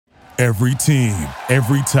Every team,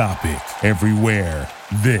 every topic, everywhere.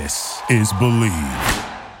 This is Believe.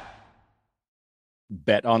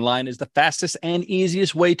 BetOnline is the fastest and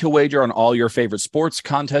easiest way to wager on all your favorite sports,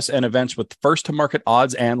 contests, and events with first-to-market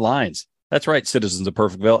odds and lines. That's right, citizens of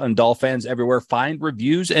Perfectville and Dolph fans everywhere find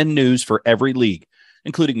reviews and news for every league,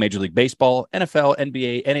 including Major League Baseball, NFL,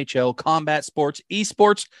 NBA, NHL, combat sports,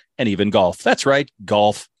 esports, and even golf. That's right,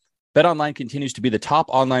 golf. BetOnline continues to be the top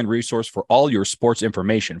online resource for all your sports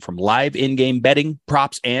information, from live in-game betting,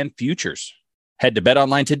 props, and futures. Head to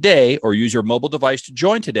BetOnline today or use your mobile device to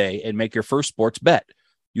join today and make your first sports bet.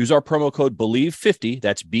 Use our promo code BELIEVE50,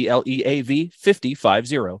 that's BLEAV 50,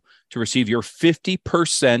 to receive your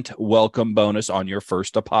 50% welcome bonus on your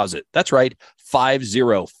first deposit. That's right,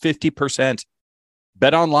 50%.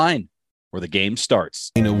 BetOnline, where the game starts.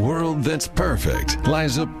 In a world that's perfect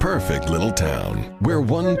lies a perfect little town where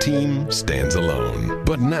one team stands alone.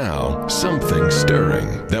 But now, something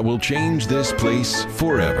stirring that will change this place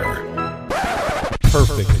forever.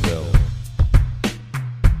 Perfectville.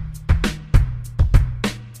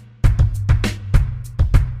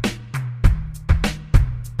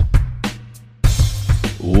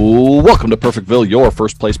 Welcome to Perfectville, your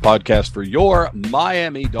first place podcast for your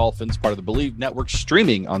Miami Dolphins, part of the Believe Network,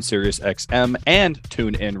 streaming on Sirius XM and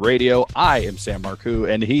TuneIn Radio. I am Sam Marcoux,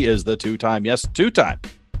 and he is the two-time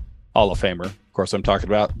Hall of Famer. Of course, I'm talking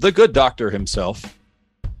about the good doctor himself,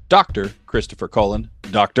 Dr. Christopher Cullen.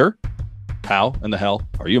 Doctor, how in the hell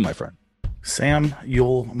are you, my friend? Sam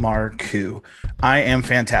Marcoux. I am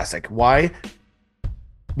fantastic. Why,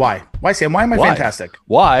 Sam? Why am I fantastic?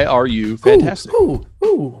 Why are you fantastic?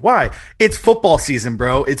 Why? It's football season,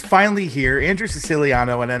 bro. It's finally here. Andrew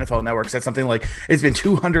Siciliano and NFL Network said something like, it's been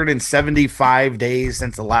 275 days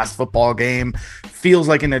since the last football game. Feels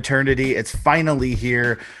like an eternity. It's finally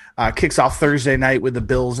here. Kicks off Thursday night with the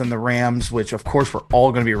Bills and the Rams, which, of course, we're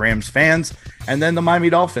all going to be Rams fans. And then the Miami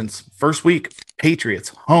Dolphins. First week, Patriots,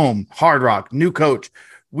 home, Hard Rock, new coach.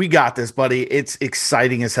 We got this, buddy. It's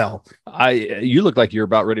exciting as hell. You look like you're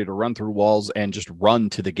about ready to run through walls and just run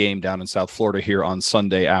to the game down in South Florida here on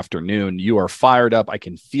Sunday afternoon. You are fired up. I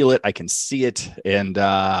can feel it. I can see it. And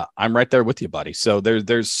I'm right there with you, buddy. So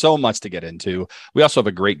there's so much to get into. We also have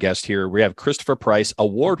a great guest here. We have Christopher Price,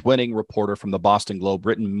 award-winning reporter from the Boston Globe,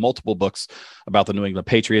 written multiple books about the New England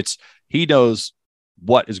Patriots. He knows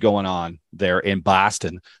what is going on there in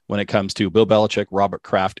Boston when it comes to Bill Belichick, Robert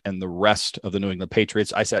Kraft, and the rest of the New England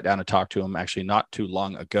Patriots. I sat down and talked to him actually not too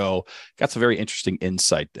long ago. Got some very interesting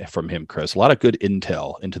insight from him, Chris. A lot of good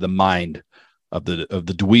intel into the mind of the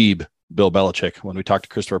dweeb Bill Belichick. When we talk to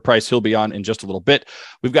Christopher Price, he'll be on in just a little bit.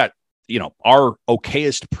 We've got, our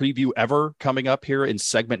okayest preview ever coming up here in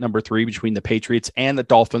segment number 3 between the Patriots and the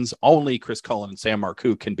Dolphins. Only Chris Cullen and Sam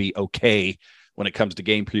Marcoux can be okay when it comes to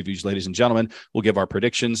game previews, ladies and gentlemen. We'll give our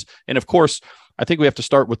predictions. And of course, I think we have to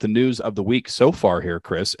start with the news of the week so far here,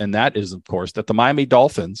 Chris. And that is, of course, that the Miami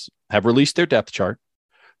Dolphins have released their depth chart.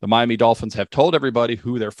 The Miami Dolphins have told everybody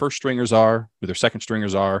who their first stringers are, who their second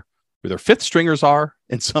stringers are, who their fifth stringers are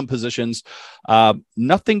in some positions.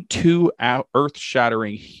 Nothing too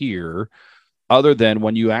earth-shattering here, other than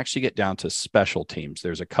when you actually get down to special teams.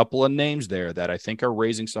 There's a couple of names there that I think are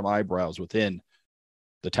raising some eyebrows within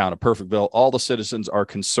the town of Perfectville. All the citizens are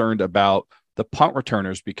concerned about the punt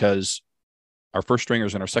returners because our first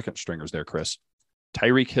stringers and our second stringers there, Chris,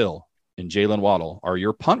 Tyreek Hill and Jalen Waddle are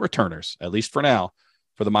your punt returners, at least for now,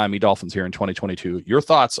 for the Miami Dolphins here in 2022. Your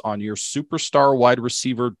thoughts on your superstar wide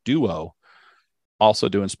receiver duo also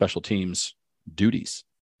doing special teams duties?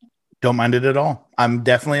 Don't mind it at all. I'm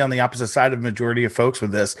definitely on the opposite side of the majority of folks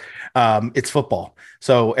with this. It's football.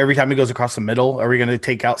 So every time it goes across the middle, are we going to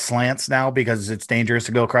take out slants now because it's dangerous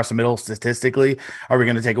to go across the middle statistically? Are we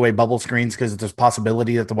going to take away bubble screens because there's a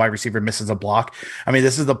possibility that the wide receiver misses a block? I mean,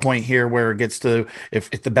 this is the point here where it gets to if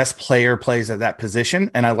the best player plays at that position,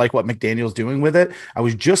 and I like what McDaniel's doing with it. I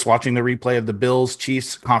was just watching the replay of the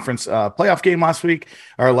Bills-Chiefs conference playoff game last week,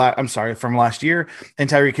 from last year, and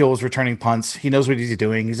Tyreek Hill was returning punts. He knows what he's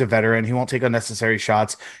doing. He's a veteran. He won't take unnecessary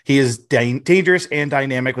shots. He is dangerous and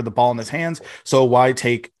dynamic with the ball in his hands. So why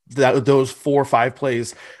take those 4 or 5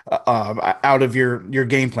 plays out of your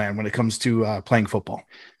game plan when it comes to playing football?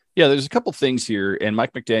 Yeah, there's a couple things here. And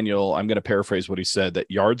Mike McDaniel, I'm going to paraphrase what he said,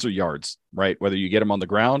 that yards are yards, right? Whether you get them on the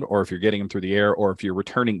ground or if you're getting them through the air or if you're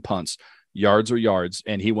returning punts, yards are yards.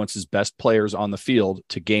 And he wants his best players on the field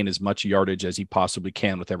to gain as much yardage as he possibly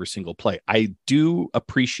can with every single play. I do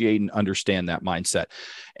appreciate and understand that mindset.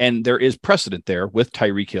 And there is precedent there with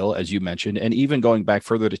Tyreek Hill, as you mentioned, and even going back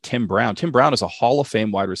further to Tim Brown. Tim Brown is a Hall of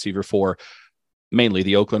Fame wide receiver for mainly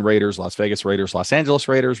the Oakland Raiders, Las Vegas Raiders, Los Angeles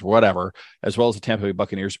Raiders, whatever, as well as the Tampa Bay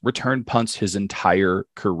Buccaneers, returned punts his entire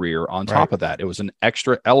career. On top of that, it was an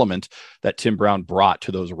extra element that Tim Brown brought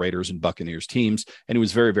to those Raiders and Buccaneers teams, and he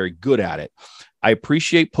was very, very good at it. I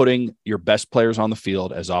appreciate putting your best players on the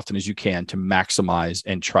field as often as you can to maximize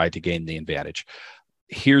and try to gain the advantage.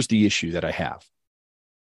 Here's the issue that I have.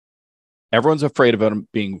 Everyone's afraid of him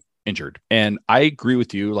being injured. And I agree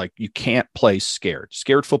with you. Like, you can't play scared.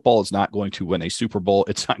 Scared football is not going to win a Super Bowl.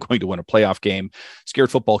 It's not going to win a playoff game.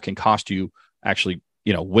 Scared football can cost you actually,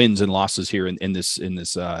 wins and losses here in this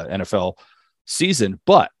NFL season.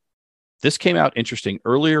 But this came out interesting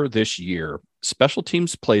earlier this year. Special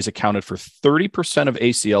teams plays accounted for 30% of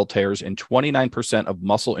ACL tears and 29% of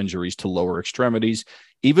muscle injuries to lower extremities,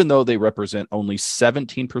 even though they represent only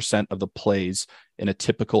 17% of the plays in a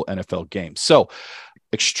typical NFL game. So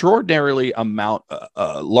extraordinarily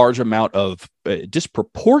large amount of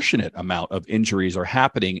disproportionate amount of injuries are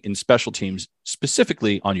happening in special teams,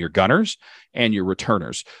 specifically on your gunners and your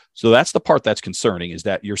returners. So that's the part that's concerning, is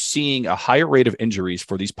that you're seeing a higher rate of injuries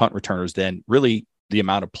for these punt returners than really the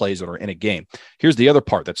amount of plays that are in a game. Here's the other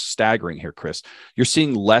part that's staggering here, Chris. You're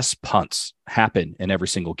seeing less punts happen in every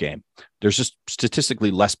single game. There's just statistically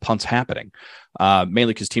less punts happening,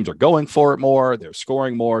 mainly because teams are going for it more, they're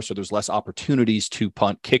scoring more, so there's less opportunities to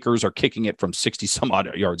punt. Kickers are kicking it from 60 some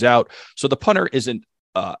odd yards out. So the punter isn't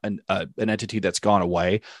an entity that's gone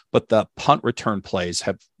away, but the punt return plays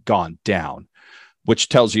have gone down, which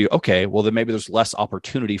tells you, okay, well, then maybe there's less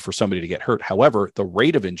opportunity for somebody to get hurt. However, the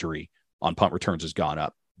rate of injury on punt returns has gone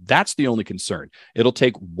up. That's the only concern. It'll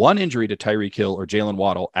take one injury to Tyreek Hill or Jalen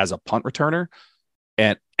Waddle as a punt returner,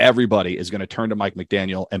 and everybody is going to turn to Mike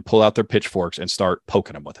McDaniel and pull out their pitchforks and start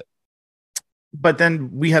poking him with it. But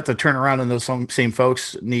then we have to turn around, and those same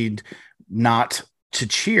folks need not to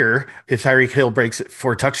cheer if Tyreek Hill breaks it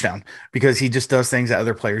for a touchdown, because he just does things that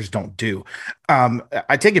other players don't do.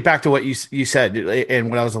 I take it back to what you said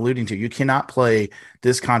and what I was alluding to. You cannot play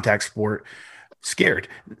this contact sport scared.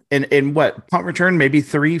 And what, punt return, maybe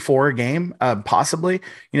 3-4 a game, possibly.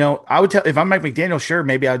 I would tell, if I'm Mike McDaniel, sure,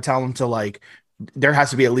 maybe I'd tell him to, there has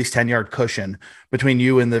to be at least 10-yard cushion between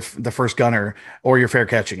you and the first gunner, or you're fair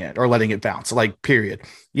catching it or letting it bounce, period.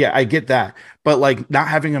 Yeah, I get that. But not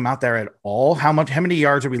having him out there at all, how many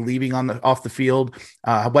yards are we leaving off the field?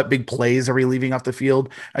 What big plays are we leaving off the field?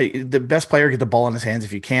 The best player, get the ball in his hands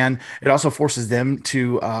if you can. It also forces them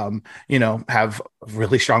to, have a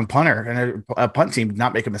really strong punter and a punt team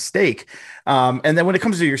not make a mistake. And then when it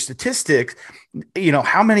comes to your statistics,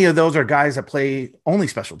 how many of those are guys that play only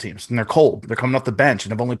special teams and they're cold? They're coming off the bench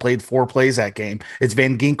and have only played 4 plays that game. It's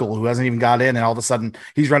Van Ginkel, who hasn't even got in, and all of a sudden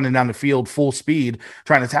he's running down the field full speed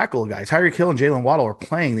trying to tackle a guy. Tyreek Hill and Jalen Waddle are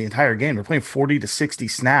playing the entire game. They're playing 40 to 60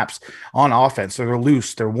 snaps on offense. So they're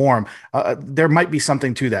loose, they're warm. There might be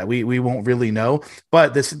something to that. We won't really know.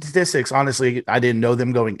 But the statistics, honestly, I didn't know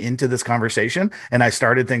them going into this conversation, and I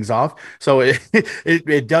started things off. So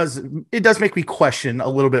it does make me question a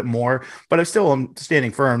little bit more, but I'm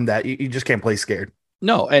standing firm that you just can't play scared.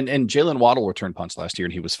 No, and Jalen Waddle returned punts last year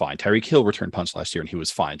and he was fine. Tyreek Hill returned punts last year and he was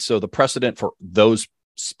fine. So the precedent for those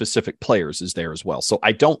specific players is there as well. So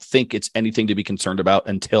I don't think it's anything to be concerned about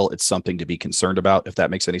until it's something to be concerned about, if that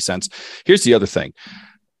makes any sense. Here's the other thing.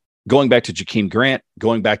 Going back to Jakeem Grant,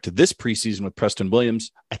 going back to this preseason with Preston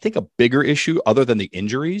Williams, I think a bigger issue, other than the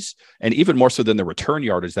injuries, and even more so than the return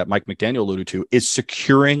yardage that Mike McDaniel alluded to, is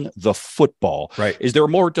securing the football. Right. Is there a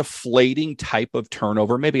more deflating type of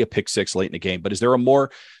turnover, maybe a pick six late in the game, but is there a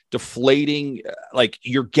more deflating,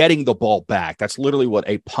 you're getting the ball back? That's literally what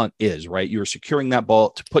a punt is, right? You're securing that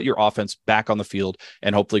ball to put your offense back on the field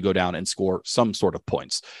and hopefully go down and score some sort of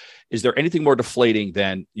points. Is there anything more deflating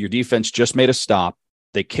than your defense just made a stop,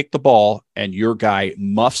 they kick the ball, and your guy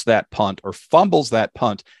muffs that punt or fumbles that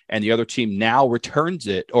punt, and the other team now returns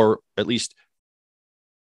it, or at least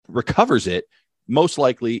recovers it, most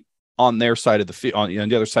likely on their side of the field, on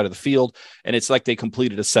the other side of the field, and it's like they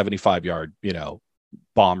completed a 75-yard,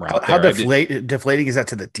 bomb route. How deflating is that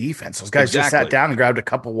to the defense? Those guys just sat down and grabbed a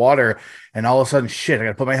cup of water, and all of a sudden, shit, I got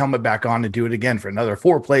to put my helmet back on and do it again for another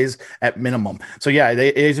 4 plays at minimum. So yeah,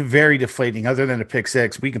 it is very deflating. Other than a pick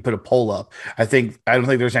six, we can put a poll up. I don't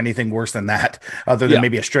think there's anything worse than that, other than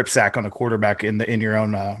maybe a strip sack on a quarterback in your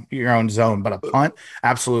own zone. But a punt,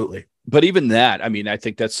 absolutely. But even that, I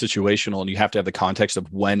think that's situational, and you have to have the context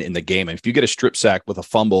of when in the game. And if you get a strip sack with a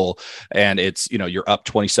fumble and it's, you're up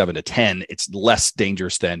 27-10, it's less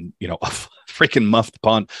dangerous than, a freaking muffed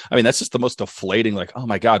punt. I mean, that's just the most deflating, like, oh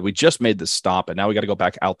my God, we just made this stop and now we got to go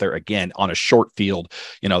back out there again on a short field.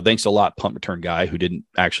 Thanks a lot, punt return guy who didn't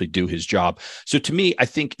actually do his job. So to me, I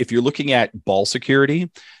think if you're looking at ball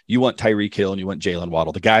security, you want Tyreek Hill and you want Jalen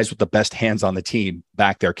Waddle, the guys with the best hands on the team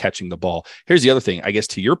back there catching the ball. Here's the other thing, I guess,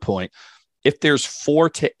 to your point, if there's 4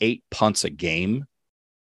 to 8 punts a game,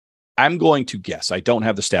 I'm going to guess, I don't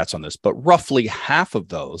have the stats on this, but roughly half of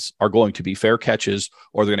those are going to be fair catches,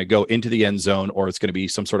 or they're going to go into the end zone, or it's going to be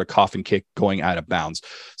some sort of coffin kick going out of bounds.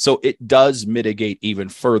 So it does mitigate even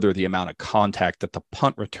further the amount of contact that the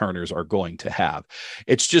punt returners are going to have.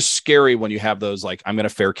 It's just scary when you have those, like, I'm going to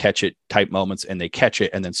fair catch it type moments and they catch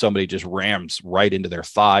it, and then somebody just rams right into their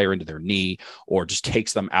thigh or into their knee, or just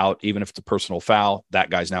takes them out. Even if it's a personal foul, that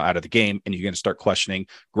guy's now out of the game, and you're going to start questioning,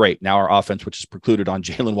 great, now our offense, which is precluded on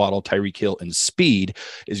Jalen Waddle, Tyreek Hill, and speed,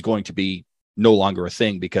 is going to be no longer a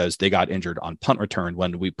thing because they got injured on punt return,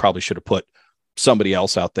 when we probably should have put somebody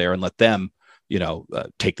else out there and let them,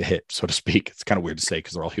 take the hit, so to speak. It's kind of weird to say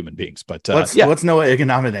because they're all human beings, but what's Noah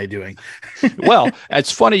Igbenogany doing? Well,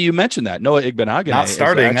 it's funny you mentioned that. Noah Igbenogany not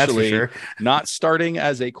starting, that's for sure. Not starting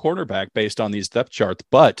as a cornerback based on these depth charts,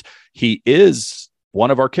 but he is one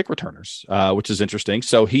of our kick returners, which is interesting.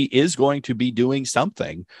 So he is going to be doing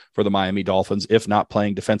something for the Miami Dolphins, if not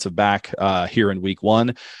playing defensive back here in week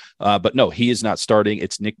 1. But no, he is not starting.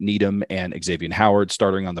 It's Nick Needham and Xavier Howard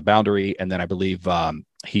starting on the boundary. And then I believe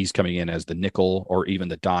he's coming in as the nickel or even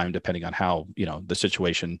the dime, depending on how, the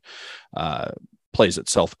situation plays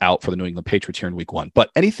itself out for the New England Patriots here in week 1.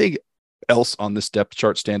 But anything else on this depth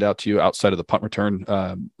chart stand out to you outside of the punt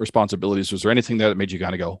return responsibilities? Was there anything there that made you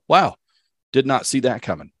kind of go, wow, did not see that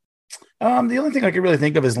coming? The only thing I could really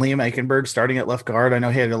think of is Liam Eichenberg starting at left guard. I know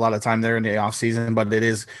he had a lot of time there in the offseason, but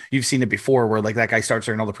you've seen it before where like that guy starts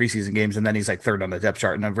during all the preseason games and then he's like third on the depth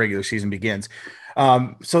chart and the regular season begins.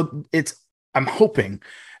 So I'm hoping,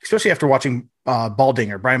 especially after watching Brian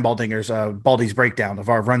Baldinger's Baldy's breakdown of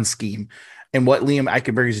our run scheme and what Liam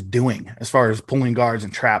Eichenberg is doing as far as pulling guards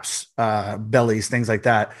and traps, bellies, things like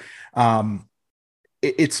that.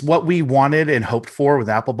 It's what we wanted and hoped for with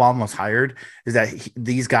Applebaum was hired, is that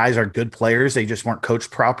these guys are good players. They just weren't coached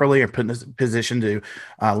properly or put in a position to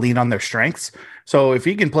lean on their strengths. So if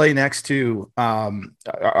he can play next to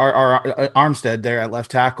our Armstead there at left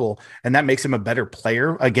tackle, and that makes him a better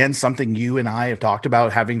player, again, something you and I have talked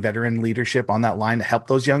about, having veteran leadership on that line to help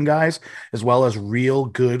those young guys, as well as real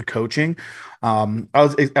good coaching. I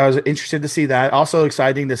was interested to see that. Also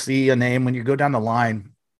exciting to see a name when you go down the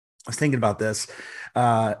line. I was thinking about this.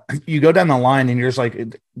 You go down the line and you're just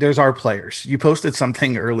like, there's our players. You posted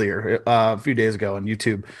something earlier a few days ago on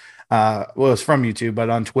YouTube. Well, it was from YouTube, but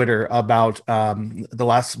on Twitter about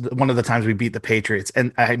one of the times we beat the Patriots.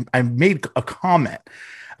 And I made a comment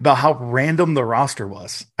about how random the roster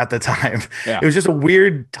was at the time. Yeah. It was just a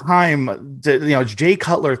weird time. Jay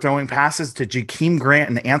Cutler throwing passes to Jakeem Grant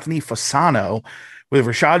and Anthony Fasano, with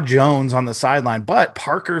Rashad Jones on the sideline, but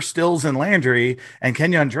Parker, Stills, and Landry and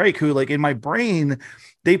Kenyon Drake, who, like, in my brain,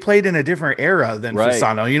 they played in a different era than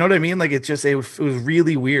Fasano. You know what I mean? Like, it was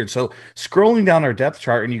really weird. So scrolling down our depth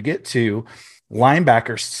chart and you get to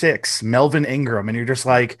linebacker 6, Melvin Ingram, and you're just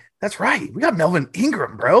like, that's right, we got Melvin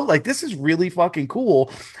Ingram, bro. Like, this is really fucking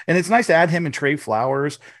cool. And it's nice to add him and Trey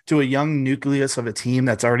Flowers to a young nucleus of a team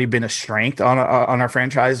that's already been a strength on our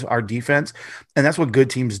franchise, our defense. And that's what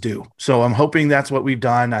good teams do. So I'm hoping that's what we've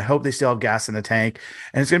done. I hope they still have gas in the tank.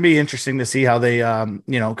 And it's going to be interesting to see how they,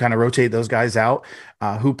 kind of rotate those guys out,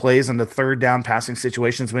 who plays in the third down passing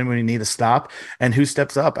situations when we need a stop, and who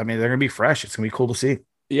steps up. I mean, they're going to be fresh. It's going to be cool to see.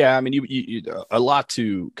 Yeah, I mean, you a lot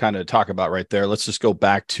to kind of talk about right there. Let's just go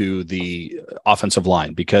back to the offensive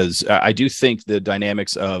line, because I do think the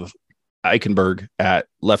dynamics of Eichenberg at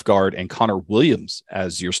left guard and Connor Williams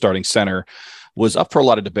as your starting center was up for a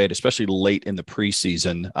lot of debate, especially late in the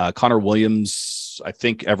preseason. Connor Williams, I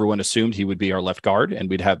think everyone assumed he would be our left guard, and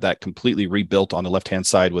we'd have that completely rebuilt on the left-hand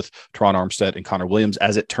side with Teron Armstead and Connor Williams.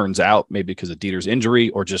 As it turns out, maybe because of Dieter's injury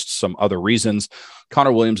or just some other reasons,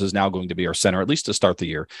 Connor Williams is now going to be our center, at least to start the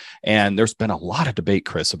year. And there's been a lot of debate,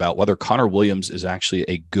 Chris, about whether Connor Williams is actually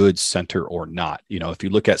a good center or not. If you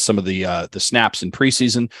look at some of the snaps in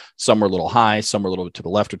preseason, some were a little high, some were a little bit to the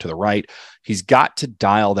left or to the right. He's got to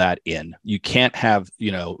dial that in. You can't have,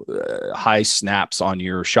 high snaps on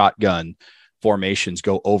your shotgun formations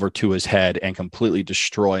go over to his head and completely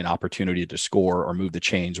destroy an opportunity to score or move the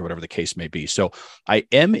chains or whatever the case may be. So I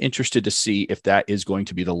am interested to see if that is going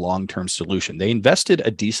to be the long-term solution. They invested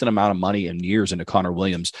a decent amount of money and years into Connor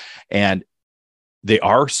Williams, and they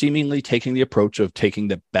are seemingly taking the approach of taking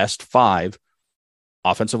the best 5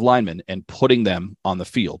 offensive linemen and putting them on the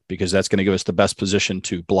field, because that's going to give us the best position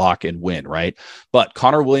to block and win, right? But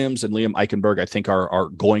Connor Williams and Liam Eichenberg, I think, are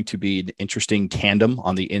going to be an interesting tandem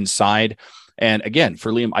on the inside. And again,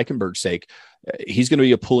 for Liam Eichenberg's sake, he's going to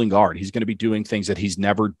be a pulling guard. He's going to be doing things that he's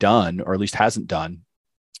never done, or at least hasn't done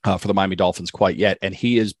for the Miami Dolphins quite yet. And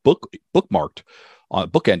he is bookmarked,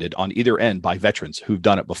 bookended on either end by veterans who've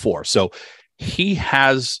done it before. So he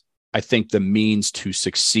has, I think, the means to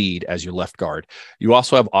succeed as your left guard. You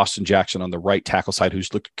also have Austin Jackson on the right tackle side,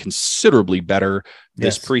 who's looked considerably better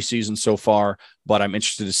this preseason so far, but I'm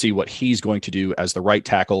interested to see what he's going to do as the right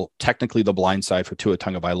tackle, technically the blind side for Tua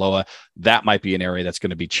Tagovailoa. That might be an area that's going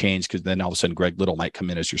to be changed, because then all of a sudden Greg Little might come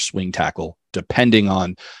in as your swing tackle, depending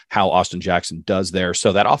on how Austin Jackson does there.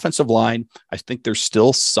 So that offensive line, I think there's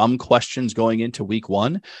still some questions going into week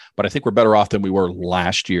 1, but I think we're better off than we were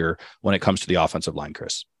last year when it comes to the offensive line,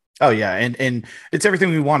 Chris. Oh yeah, and it's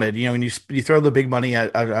everything we wanted. You know, when you throw the big money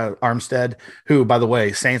at Armstead, who, by the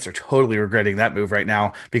way, Saints are totally regretting that move right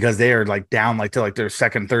now, because they are like down to their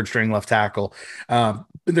second, third string left tackle.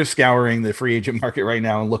 They're scouring the free agent market right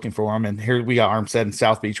now and looking for them. And here we got Armstead and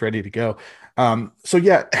South Beach ready to go. So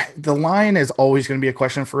yeah, the line is always going to be a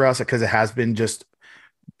question for us, because it has been just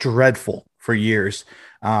dreadful for years.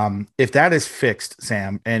 If that is fixed,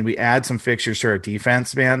 Sam, and we add some fixtures to our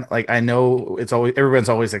defense, man, like, I know everyone's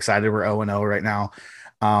always excited we're 0-0 right now.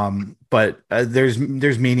 But there's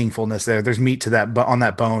meaningfulness there. There's meat to that, on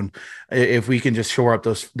that bone, if we can just shore up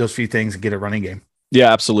those few things and get a running game.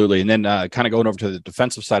 Yeah, absolutely. And then kind of going over to the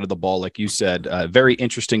defensive side of the ball, like you said, very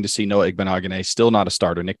interesting to see Noah Igbenogany, still not a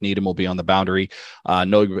starter. Nick Needham will be on the boundary.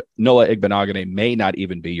 Noah Igbenogany may not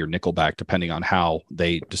even be your nickelback, depending on how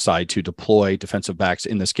they decide to deploy defensive backs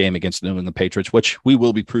in this game against the New England Patriots, which we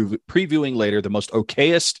will be previewing later. The most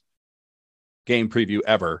okayest game preview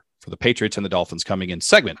ever for the Patriots and the Dolphins coming in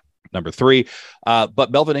segment number 3. But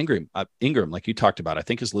Melvin Ingram, like you talked about, I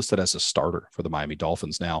think is listed as a starter for the Miami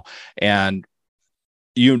Dolphins now. And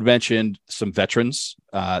you mentioned some veterans.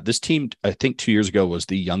 This team, I think 2 years ago, was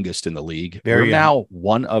the youngest in the league. We're now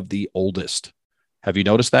one of the oldest. Have you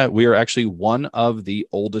noticed that? We are actually one of the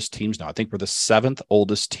oldest teams now. I think we're the 7th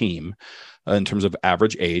oldest team in terms of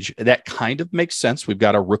average age. That kind of makes sense. We've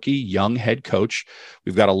got a rookie young head coach.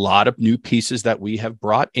 We've got a lot of new pieces that we have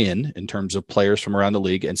brought in terms of players from around the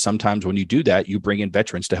league. And sometimes when you do that, you bring in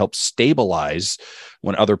veterans to help stabilize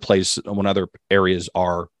when other areas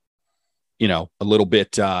are, a little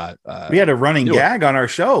bit. We had a running gag on our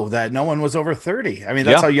show that no one was over 30. I mean,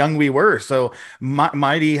 that's how young we were. So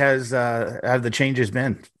mighty have the changes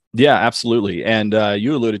been. Yeah, absolutely. And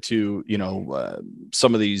you alluded to,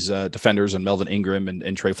 some of these defenders and Melvin Ingram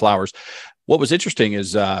and Trey Flowers. What was interesting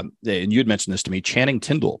is, and you had mentioned this to me, Channing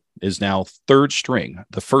Tindall is now 3rd string,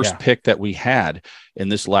 the first pick that we had in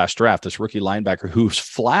this last draft. This rookie linebacker who's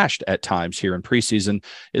flashed at times here in preseason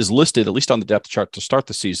is listed, at least on the depth chart to start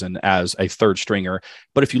the season, as a 3rd stringer.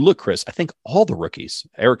 But if you look, Chris, I think all the rookies,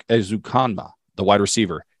 Eric Ezukanma, the wide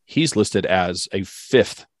receiver, he's listed as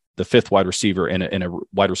the 5th wide receiver in a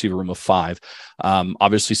wide receiver room of 5.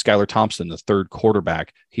 Obviously, Skylar Thompson, the 3rd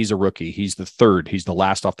quarterback, he's a rookie. He's the 3rd. He's the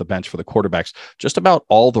last off the bench for the quarterbacks. Just about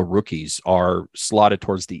all the rookies are slotted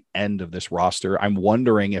towards the end of this roster. I'm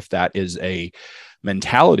wondering if that is a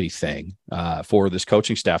mentality thing for this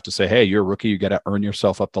coaching staff to say, hey, you're a rookie. You got to earn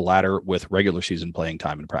yourself up the ladder with regular season playing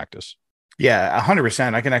time in practice. Yeah,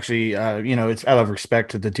 100%. I can actually, it's out of respect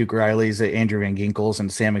to the Duke Rileys, Andrew Van Ginkels,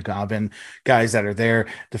 and Sam McGovern, guys that are there.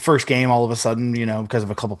 The first game, all of a sudden, because of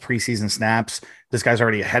a couple preseason snaps, this guy's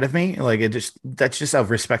already ahead of me. Like, that's just out of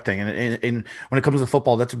respecting. And when it comes to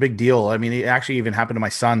football, that's a big deal. I mean, it actually even happened to my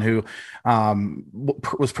son, who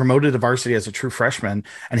was promoted to varsity as a true freshman,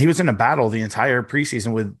 and he was in a battle the entire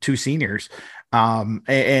preseason with 2 seniors.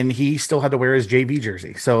 And he still had to wear his JV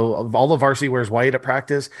jersey. So all the varsity wears white at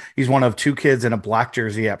practice. He's one of 2 kids in a black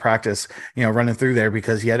jersey at practice, running through there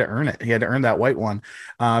because he had to earn it. He had to earn that white one.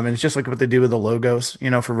 And it's just like what they do with the logos,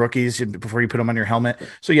 for rookies before you put them on your helmet.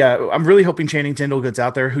 So yeah, I'm really hoping Channing Tindall gets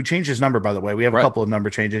out there, who changed his number, by the way. We have a couple of number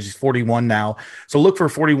changes. He's 41 now. So look for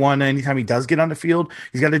 41. Anytime he does get on the field,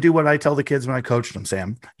 he's got to do what I tell the kids when I coach them,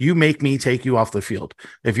 Sam. You make me take you off the field.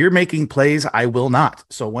 If you're making plays, I will not.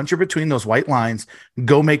 So once you're between those white lines,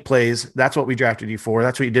 go make plays. That's what we drafted you for.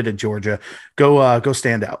 That's what you did at Georgia. Go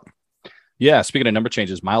stand out. Yeah, speaking of number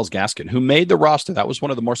changes, Myles Gaskin, who made the roster, that was one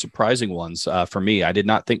of the more surprising ones for me. I did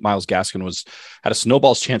not think Myles Gaskin had a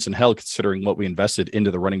snowball's chance in hell, considering what we invested into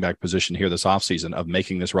the running back position here this offseason of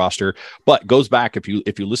making this roster. But goes back, if you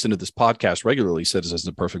listen to this podcast regularly, Citizens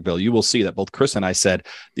of Perfectville, you will see that both Chris and I said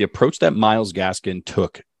the approach that Myles Gaskin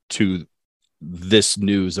took to this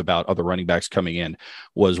news about other running backs coming in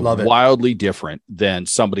was Love it. wildly different than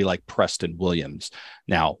somebody like Preston Williams.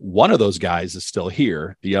 Now, one of those guys is still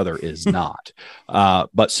here. The other is not.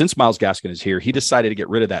 But since Myles Gaskin is here, he decided to get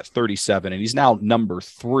rid of that 37, and he's now number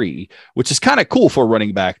 3, which is kind of cool for a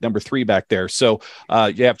running back, number 3 back there. So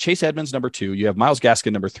you have Chase Edmonds, number 2. You have Myles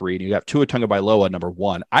Gaskin, number 3, and you have Tua Tagovailoa, number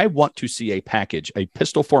 1. I want to see a package, a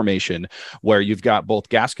pistol formation, where you've got both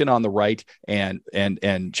Gaskin on the right and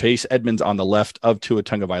Chase Edmonds on the left of Tua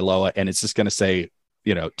Tagovailoa, and it's just going to say,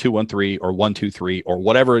 2-1-3 or 1-2-3 or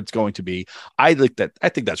whatever it's going to be. I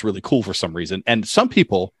think that's really cool for some reason. And some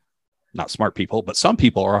people, not smart people, but some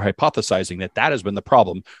people are hypothesizing that has been the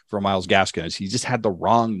problem for Myles Gaskin, is he just had the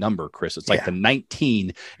wrong number, Chris. It's like the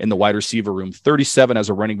 19 in the wide receiver room, 37 as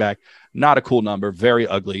a running back. Not a cool number, very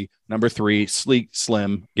ugly. Number 3, sleek,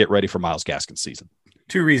 slim. Get ready for Myles Gaskin season.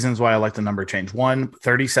 2 reasons why I like the number change. 1,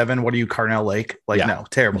 37. What are you, Carnell Lake? No,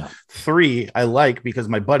 terrible. No. 3, I like because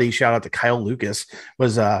my buddy, shout out to Kyle Lucas,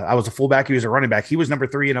 was I was a fullback. He was a running back. He was number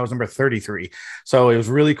 3 and I was number 33. So it was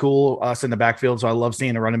really cool, us in the backfield. So I love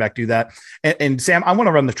seeing a running back do that. And Sam, I want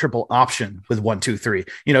to run the triple option with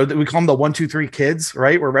 1-2-3. We call them the 1-2-3 kids,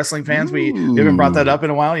 right? We're wrestling fans. We haven't brought that up in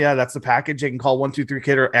a while. Yeah, that's the package. They can call 1-2-3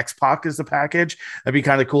 kid, or X-Pac is the package. That'd be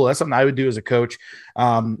kind of cool. That's something I would do as a coach.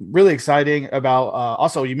 Really exciting about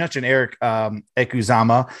also, you mentioned Eric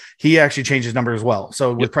Ekuzama. He actually changed his number as well.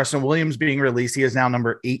 So with Preston Williams being released, he is now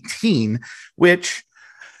number 18, which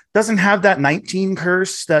doesn't have that 19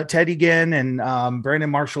 curse that Teddy Ginn and Brandon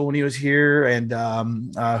Marshall when he was here, and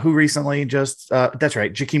who recently just that's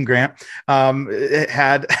right, Jakeem Grant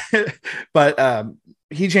had, but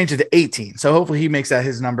he changed it to 18. So hopefully he makes that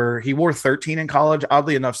his number. He wore 13 in college.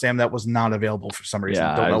 Oddly enough, Sam, that was not available for some reason.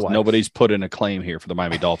 Don't know why. Nobody's put in a claim here for the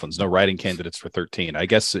Miami Dolphins. No writing candidates for 13. I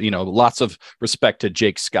guess, lots of respect to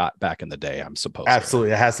Jake Scott back in the day, I'm supposed.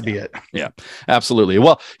 Absolutely. It has to be it. Yeah, absolutely.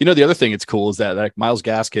 Well, the other thing that's cool is that Myles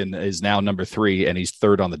Gaskin is now number 3 and he's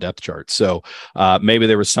 3rd on the depth chart. So maybe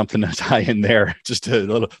there was something to tie in there. Just a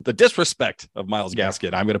little, the disrespect of Myles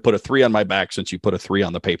Gaskin. I'm going to put a 3 on my back since you put a 3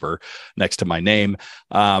 on the paper next to my name.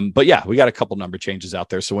 But yeah, we got a couple number changes out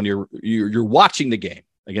there. So when you're watching the game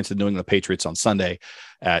against the New England Patriots on Sunday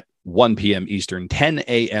at 1 p.m. Eastern, 10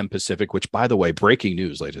 a.m. Pacific, which, by the way, breaking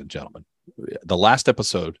news, ladies and gentlemen, the last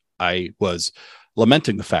episode, I was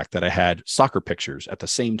lamenting the fact that I had soccer pictures at the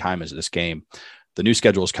same time as this game. The new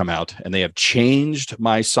schedule has come out and they have changed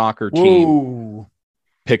my soccer team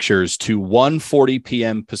pictures to 1:40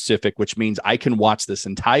 p.m. Pacific, which means I can watch this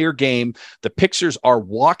entire game. The pictures are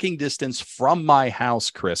walking distance from my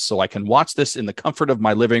house, Chris, so I can watch this in the comfort of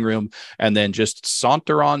my living room and then just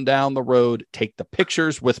saunter on down the road, take the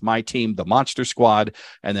pictures with my team, the Monster Squad,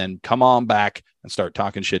 and then come on back and start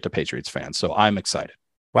talking shit to Patriots fans. So I'm excited.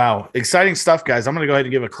 Wow. Exciting stuff, guys. I'm going to go ahead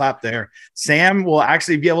and give a clap there. Sam will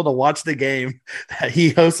actually be able to watch the game that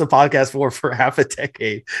he hosts a podcast for half a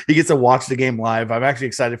decade. He gets to watch the game live. I'm actually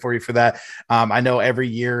excited for you for that. I know every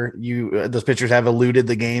year those pitchers have eluded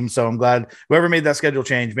the game. So I'm glad whoever made that schedule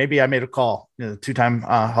change, maybe I made a call, 2-time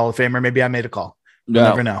Hall of Famer. Maybe I made a call. You'll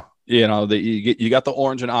never know. You got the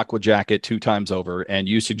orange and aqua jacket 2 times over, and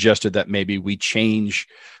you suggested that maybe we change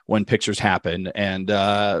when pictures happen, and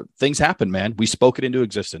things happen, man. We spoke it into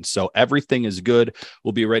existence. So everything is good.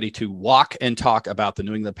 We'll be ready to walk and talk about the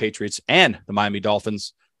New England Patriots and the Miami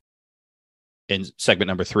Dolphins in segment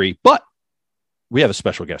number 3. But we have a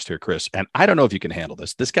special guest here, Chris, and I don't know if you can handle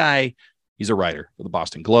this. This guy, he's a writer for the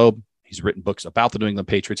Boston Globe. He's written books about the New England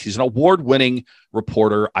Patriots. He's an award-winning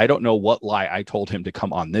reporter. I don't know what lie I told him to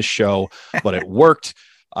come on this show, but it worked.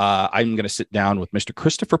 I'm going to sit down with Mr.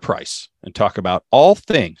 Christopher Price and talk about all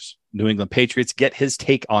things New England Patriots, get his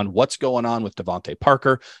take on what's going on with Devontae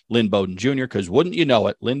Parker, Lynn Bowden Jr., because wouldn't you know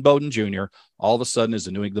it, Lynn Bowden Jr. all of a sudden is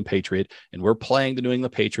a New England Patriot, and we're playing the New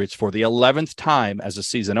England Patriots for the 11th time as a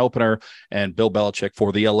season opener, and Bill Belichick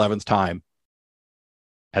for the 11th time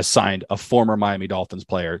has signed a former Miami Dolphins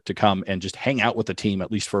player to come and just hang out with the team,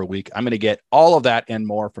 at least for a week. I'm going to get all of that and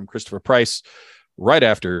more from Christopher Price right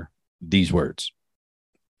after these words.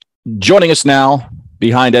 Joining us now,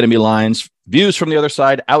 behind enemy lines, views from the other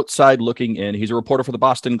side, outside looking in. He's a reporter for the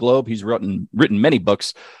Boston Globe. He's written many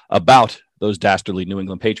books about those dastardly New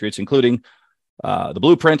England Patriots, including The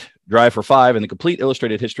Blueprint, Drive for Five, and the complete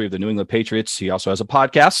illustrated history of the New England Patriots. He also has a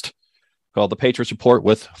podcast called The Patriots Report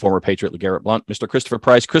with former Patriot LeGarrette Blount. Mr. Christopher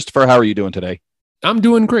Price. Christopher, how are you doing today? I'm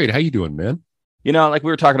doing great. How you doing, man? Like we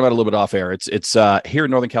were talking about a little bit off air, it's here in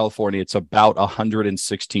Northern California, it's about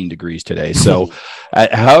 116 degrees today. So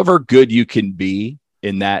however good you can be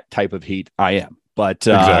in that type of heat, I am. But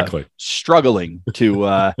exactly struggling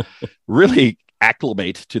to really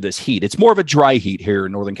acclimate to this heat. It's more of a dry heat here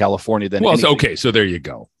in Northern California than well. anything. Okay, so there you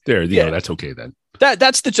go. There, you know, that's okay then.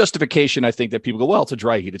 That's the justification. I think that people go, well, it's a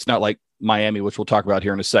dry heat. It's not like Miami, which we'll talk about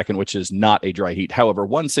here in a second, which is not a dry heat. However,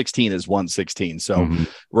 116 is 116. So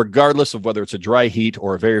regardless of whether it's a dry heat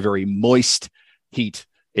or a very, very moist heat,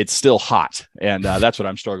 it's still hot. And that's what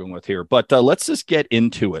I'm struggling with here. But let's just get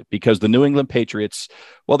into it, because the New England Patriots,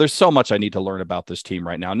 well, there's so much I need to learn about this team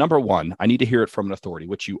right now. Number one, I need to hear it from an authority,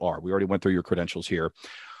 which you are. We already went through your credentials here.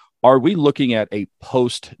 Are we looking at a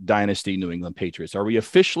post-dynasty New England Patriots? Are we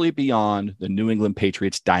officially beyond the New England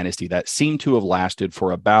Patriots dynasty that seemed to have lasted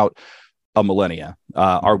for about a millennia?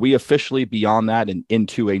 Are we officially beyond that and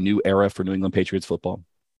into a new era for New England Patriots football?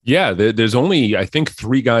 Yeah, there's only, I think,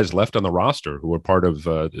 3 guys left on the roster who were part of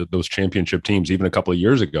those championship teams even a couple of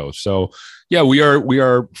years ago. So, yeah, we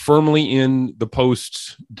are firmly in the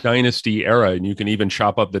post-dynasty era, and you can even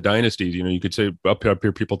chop up the dynasties. You know, you could say up here,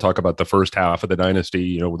 people talk about the first half of the dynasty,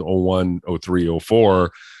 you know, with 01, 03,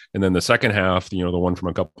 04, and then the second half, you know, the one from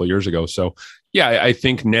a couple of years ago. So, yeah, I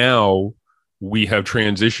think now we have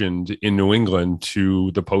transitioned in New England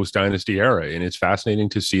to the post-dynasty era. And it's fascinating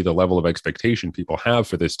to see the level of expectation people have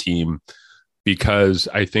for this team, because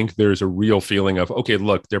I think there's a real feeling of, okay,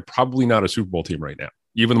 look, they're probably not a Super Bowl team right now.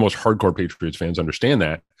 Even the most hardcore Patriots fans understand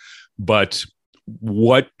that. But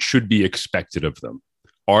what should be expected of them?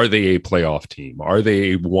 Are they a playoff team? Are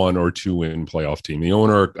they a 1 or 2 win playoff team? The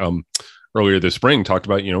owner, earlier this spring talked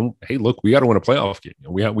about, you know, hey, look, we got to win a playoff game.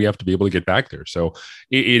 We have to be able to get back there. So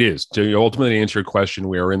it is, to ultimately answer your question,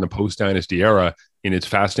 we are in the post-dynasty era, and it's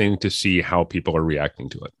fascinating to see how people are reacting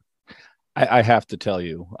to it. I have to tell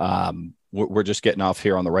you, we're just getting off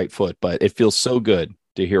here on the right foot, but it feels so good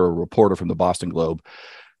to hear a reporter from the Boston Globe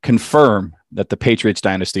confirm that the Patriots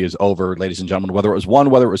dynasty is over, ladies and gentlemen. Whether it was 1,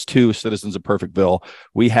 whether it was 2 citizens of Perfectville,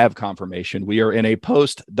 we have confirmation. We are in a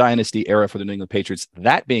post-dynasty era for the New England Patriots.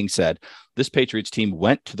 That being said, this Patriots team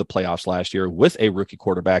went to the playoffs last year with a rookie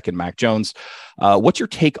quarterback in Mac Jones. What's your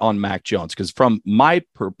take on Mac Jones? Because from my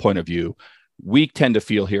point of view, we tend to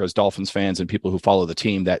feel here as Dolphins fans and people who follow the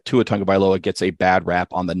team that Tua Tagovailoa gets a bad rap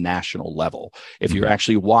on the national level. If you're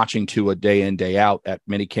actually watching Tua day in, day out at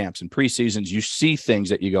mini camps and preseasons, you see things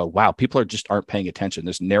that you go, wow, people aren't paying attention.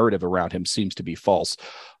 This narrative around him seems to be false.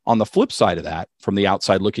 On the flip side of that, from the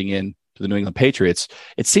outside looking in to the New England Patriots,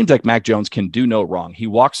 it seems like Mac Jones can do no wrong. He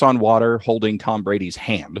walks on water holding Tom Brady's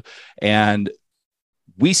hand, and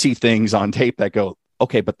we see things on tape that go,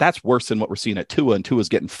 okay, but that's worse than what we're seeing at Tua, and Tua's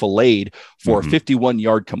getting filleted for a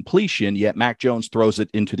 51-yard completion, yet Mac Jones throws it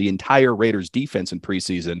into the entire Raiders defense in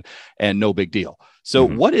preseason, and no big deal. So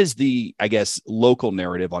what is the, I guess, local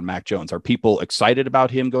narrative on Mac Jones? Are people excited about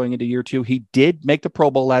him going into year 2? He did make the Pro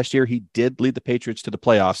Bowl last year. He did lead the Patriots to the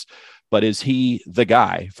playoffs, but is he the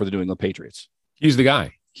guy for the New England Patriots? He's the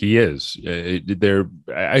guy. He is.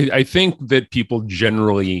 I think that people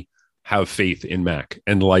generally have faith in Mac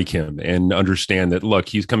and like him and understand that, look,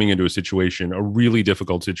 he's coming into a situation, a really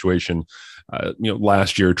difficult situation,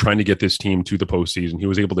 last year, trying to get this team to the postseason. He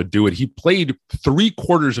was able to do it. He played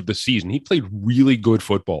 3/4 of the season. He played really good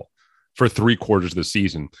football for 3/4 of the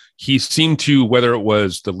season. He seemed to, whether it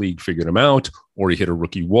was the league figured him out or he hit a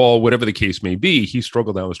rookie wall, whatever the case may be, he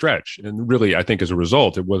struggled down the stretch. And really, I think as a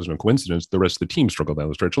result, it wasn't a coincidence. The rest of the team struggled down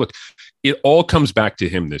the stretch. Look, it all comes back to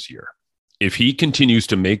him this year. If he continues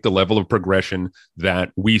to make the level of progression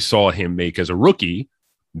that we saw him make as a rookie,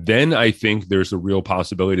 then I think there's a real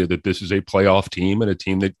possibility that this is a playoff team and a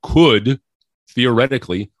team that could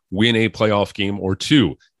theoretically win a playoff game or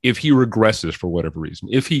 2. If he regresses for whatever reason,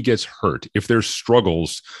 if he gets hurt, if there's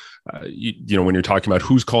struggles, when you're talking about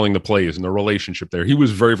who's calling the plays and the relationship there, he was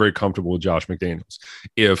very, very comfortable with Josh McDaniels.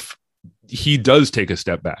 If he does take a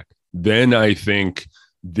step back, then I think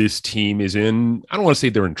this team is in, I don't want to say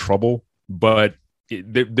they're in trouble, but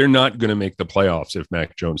they're not going to make the playoffs if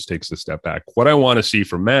Mac Jones takes a step back. What I want to see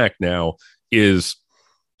from Mac now is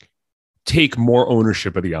take more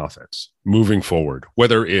ownership of the offense moving forward,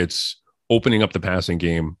 whether it's opening up the passing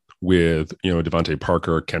game with, Devontae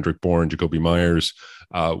Parker, Kendrick Bourne, Jacoby Myers,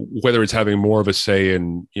 whether it's having more of a say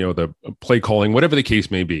in, the play calling, whatever the case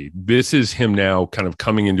may be. This is him now kind of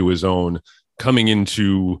coming into his own, coming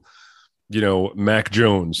into Mac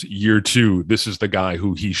Jones, year 2, this is the guy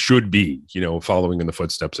who he should be, following in the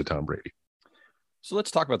footsteps of Tom Brady. So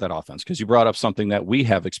let's talk about that offense, because you brought up something that we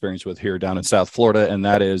have experience with here down in South Florida, and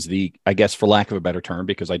that is the, I guess, for lack of a better term,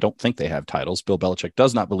 because I don't think they have titles. Bill Belichick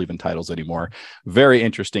does not believe in titles anymore. Very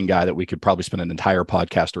interesting guy that we could probably spend an entire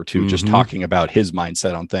podcast or 2 just talking about his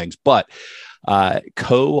mindset on things. But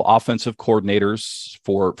co-offensive coordinators,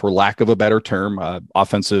 for lack of a better term,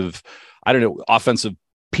 offensive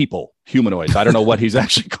people, humanoids. I don't know what he's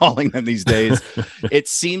actually calling them these days. It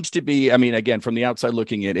seems to be, I mean, again, from the outside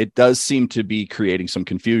looking in, it does seem to be creating some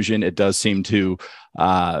confusion. It does seem to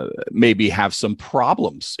maybe have some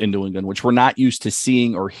problems in New England, which we're not used to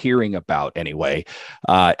seeing or hearing about anyway.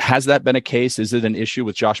 Has that been a case? Is it an issue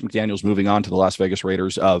with Josh McDaniels moving on to the Las Vegas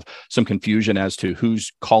Raiders of some confusion as to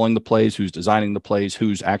who's calling the plays, who's designing the plays,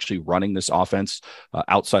 who's actually running this offense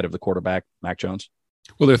outside of the quarterback, Mac Jones?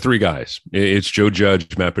 Well, there are three guys. It's Joe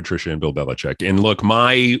Judge, Matt Patricia, and Bill Belichick. And look,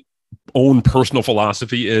 my own personal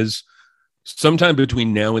philosophy is sometime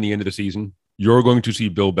between now and the end of the season, you're going to see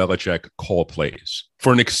Bill Belichick call plays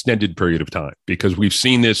for an extended period of time, because we've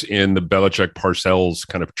seen this in the Belichick Parcells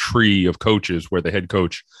kind of tree of coaches where the head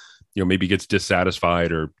coach, maybe gets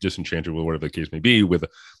dissatisfied or disenchanted with whatever the case may be with,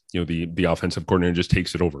 the offensive coordinator just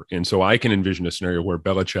takes it over. And so I can envision a scenario where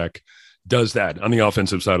Belichick does that on the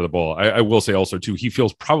offensive side of the ball. I will say also too, he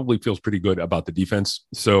probably feels pretty good about the defense.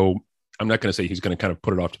 So I'm not going to say he's going to kind of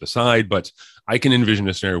put it off to the side, but I can envision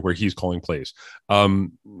a scenario where he's calling plays.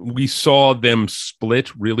 We saw them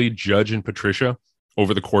split, really, Judge and Patricia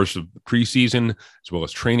over the course of the preseason as well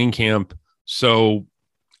as training camp. So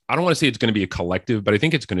I don't want to say it's going to be a collective, but I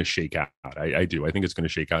think it's going to shake out. I do. I think it's going to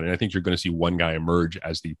shake out. And I think you're going to see one guy emerge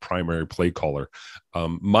as the primary play caller.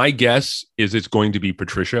 My guess is it's going to be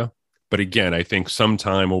Patricia. But again, I think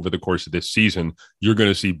sometime over the course of this season, you're going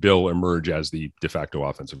to see Bill emerge as the de facto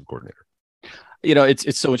offensive coordinator.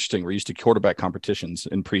 It's so interesting. We're used to quarterback competitions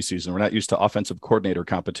in preseason. We're not used to offensive coordinator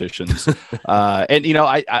competitions.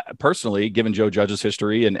 I personally, given Joe Judge's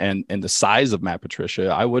history and the size of Matt Patricia,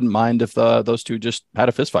 I wouldn't mind if those two just had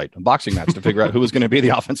a fist fight, a boxing match to figure out who was going to be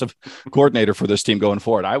the offensive coordinator for this team going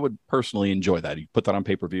forward. I would personally enjoy that. You put that on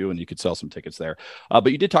pay-per-view and you could sell some tickets there.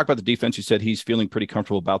 But you did talk about the defense. You said he's feeling pretty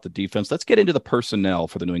comfortable about the defense. Let's get into the personnel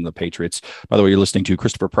for the New England Patriots. By the way, you're listening to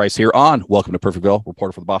Christopher Price here on Welcome to Perfectville,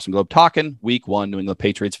 reporter for the Boston Globe, talking week 1, New England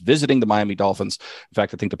Patriots visiting the Miami Dolphins. In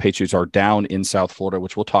fact, I think the Patriots are down in South Florida,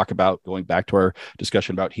 which we'll talk about going back to our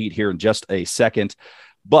discussion about heat here in just a second.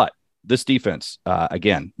 But this defense,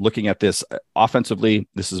 again, looking at this offensively,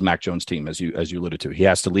 this is Mac Jones' team, as you alluded to. He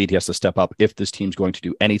has to lead. He has to step up if this team's going to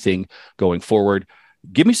do anything going forward.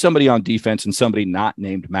 Give me somebody on defense and somebody not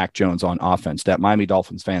named Mac Jones on offense that Miami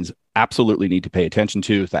Dolphins fans absolutely need to pay attention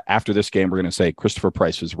to, that after this game, we're going to say Christopher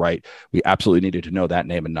Price was right. We absolutely needed to know that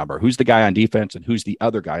name and number. Who's the guy on defense and who's the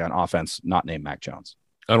other guy on offense not named Mac Jones?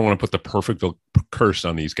 I don't want to put the perfect curse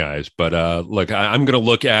on these guys, but look, I'm going to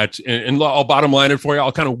look at, and I'll bottom line it for you.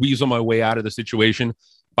 I'll kind of weasel my way out of the situation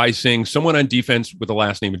by saying someone on defense with the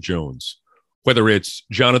last name of Jones, whether it's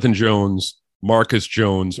Jonathan Jones, Marcus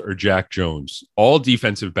Jones, or Jack Jones, all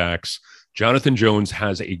defensive backs. Jonathan Jones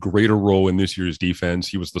has a greater role in this year's defense.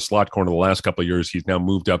 He was the slot corner the last couple of years. He's now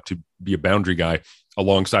moved up to be a boundary guy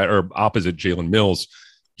alongside or opposite Jalen Mills.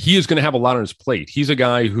 He is going to have a lot on his plate. He's a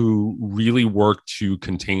guy who really worked to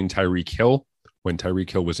contain Tyreek Hill when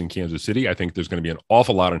Tyreek Hill was in Kansas City. I think there's going to be an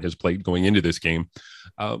awful lot on his plate going into this game.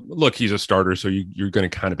 Look, he's a starter, so you're going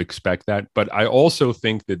to kind of expect that. But I also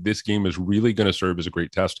think that this game is really going to serve as a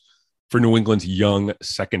great test for New England's young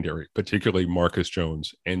secondary, particularly Marcus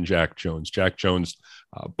Jones and Jack Jones. Jack Jones,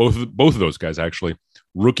 both of those guys actually,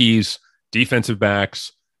 rookies, defensive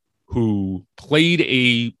backs who played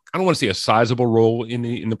I don't want to say a sizable role in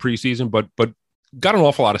the preseason, but got an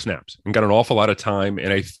awful lot of snaps and got an awful lot of time.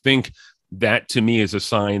 And I think that to me is a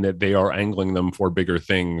sign that they are angling them for bigger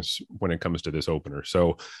things when it comes to this opener.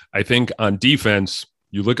 So I think on defense,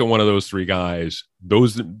 you look at one of those three guys,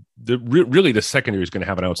 really the secondary is going to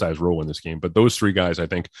have an outsized role in this game. But those three guys, I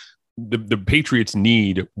think the Patriots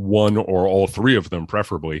need one or all three of them,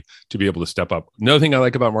 preferably, to be able to step up. Another thing I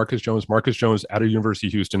like about Marcus Jones out of University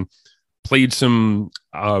of Houston, played some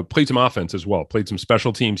offense as well, played some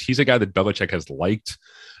special teams. He's a guy that Belichick has liked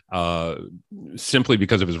simply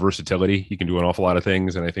because of his versatility. He can do an awful lot of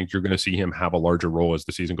things, and I think you're going to see him have a larger role as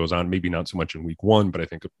the season goes on. Maybe not so much in week 1, but I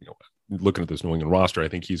think looking at this New England roster, I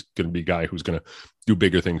think he's going to be a guy who's going to do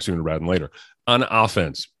bigger things sooner rather than later. On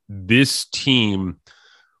offense, this team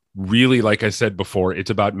really, like I said before, it's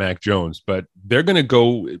about Mac Jones, but they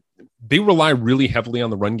rely really heavily on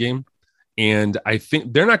the run game. And I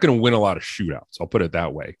think they're not going to win a lot of shootouts. I'll put it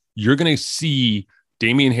that way. You're going to see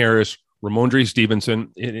Damian Harris, Ramondre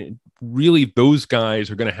Stevenson. Really, those guys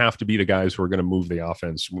are going to have to be the guys who are going to move the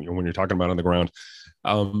offense when you're talking about on the ground.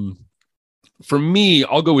 For me,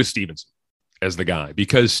 I'll go with Stevenson as the guy,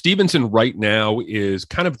 because Stevenson right now is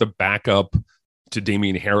kind of the backup to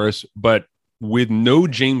Damian Harris, but with no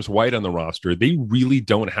James White on the roster, they really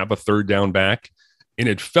don't have a third down back. And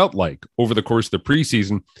it felt like over the course of the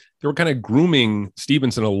preseason, they were kind of grooming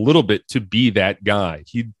Stevenson a little bit to be that guy.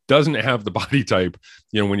 He doesn't have the body type.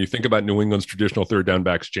 When you think about New England's traditional third down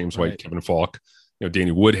backs, James White, Kevin Falk,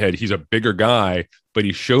 Danny Woodhead, he's a bigger guy, but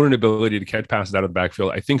he showed an ability to catch passes out of the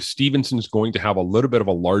backfield. I think Stevenson's going to have a little bit of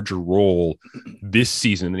a larger role this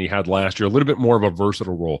season than he had last year, a little bit more of a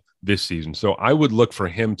versatile role this season. So I would look for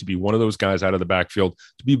him to be one of those guys out of the backfield,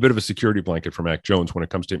 to be a bit of a security blanket for Mac Jones when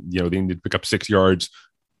it comes to, they need to pick up 6 yards,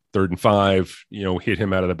 3rd and 5, hit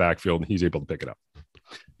him out of the backfield, and he's able to pick it up.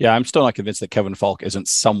 Yeah, I'm still not convinced that Kevin Falk isn't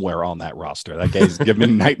somewhere on that roster. That guy's given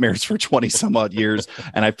me nightmares for 20 some odd years.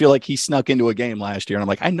 And I feel like he snuck into a game last year. And I'm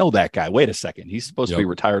like, I know that guy. Wait a second. He's supposed to be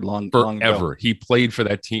retired long ago. He played for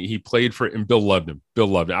that team. He played for, and Bill loved him.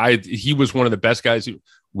 He was one of the best guys,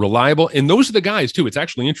 reliable. And those are the guys too. It's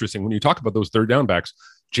actually interesting when you talk about those third down backs.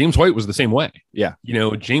 James White was the same way. Yeah.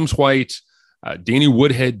 James White, Danny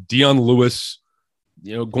Woodhead, Dion Lewis,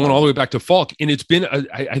 going all the way back to Falk. And it's been,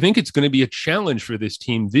 I think it's going to be a challenge for this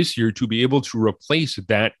team this year to be able to replace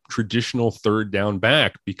that traditional third down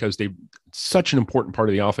back, because they've such an important part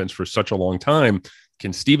of the offense for such a long time.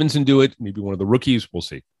 Can Stevenson do it? Maybe one of the rookies. We'll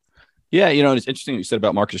see. Yeah, it's interesting what you said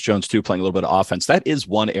about Marcus Jones, too, playing a little bit of offense. That is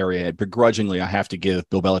one area, begrudgingly, I have to give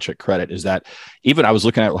Bill Belichick credit, is that even I was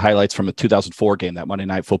looking at highlights from the 2004 game, that Monday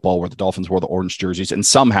Night Football, where the Dolphins wore the orange jerseys, and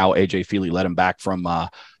somehow A.J. Feely led him back from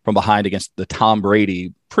behind against the Tom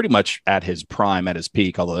Brady, pretty much at his prime, at his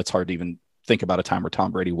peak, although that's hard to even think about a time where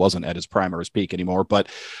Tom Brady wasn't at his prime or his peak anymore. But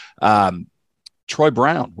Troy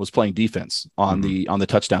Brown was playing defense on the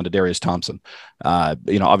touchdown to Darius Thompson.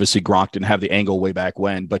 Obviously Gronk didn't have the angle way back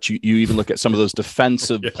when, but you even look at some of those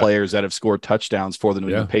defensive players that have scored touchdowns for the New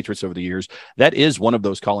England Patriots over the years. That is one of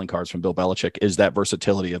those calling cards from Bill Belichick, is that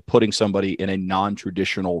versatility of putting somebody in a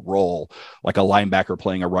non-traditional role, like a linebacker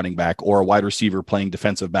playing a running back or a wide receiver playing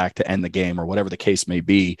defensive back to end the game, or whatever the case may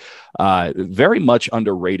be. Very much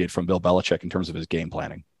underrated from Bill Belichick in terms of his game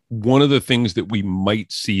planning. One of the things that we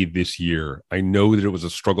might see this year, I know that it was a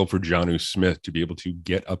struggle for Jonnu Smith to be able to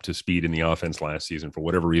get up to speed in the offense last season. For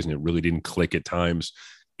whatever reason, it really didn't click at times.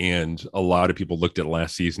 And a lot of people looked at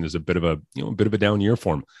last season as a bit of a down year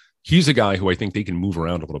for him. He's a guy who I think they can move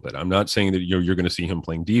around a little bit. I'm not saying that you're going to see him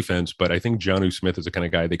playing defense, but I think Jonnu Smith is the kind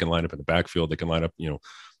of guy they can line up in the backfield. They can line up,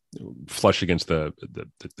 flush against the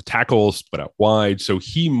tackles, but out wide. So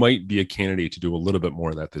he might be a candidate to do a little bit more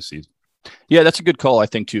of that this season. Yeah, that's a good call, I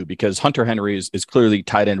think, too, because Hunter Henry is clearly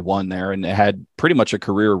tight end one there, and had pretty much a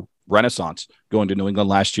career renaissance going to New England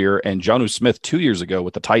last year. And Jonnu Smith 2 years ago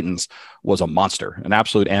with the Titans was a monster, an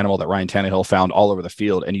absolute animal that Ryan Tannehill found all over the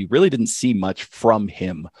field. And you really didn't see much from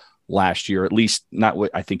him last year, at least not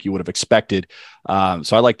what I think you would have expected.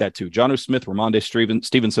 So I like that too. Jonnu Smith, Rhamondre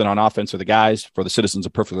Stevenson on offense are the guys for the citizens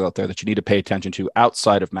of Perfect out there that you need to pay attention to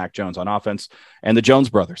outside of Mac Jones on offense, and the Jones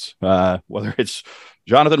brothers, whether it's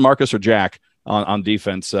Jonathan, Marcus, or Jack on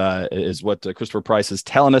defense, is what Christopher Price is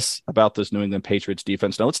telling us about this New England Patriots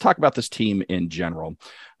defense. Now let's talk about this team in general.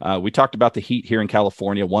 We talked about the heat here in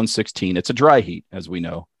California, 116. It's a dry heat, as we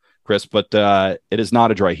know, Chris, but it is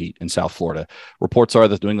not a dry heat in South Florida. Reports are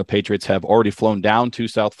that the New England Patriots have already flown down to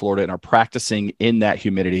South Florida and are practicing in that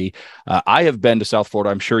humidity. I have been to South Florida.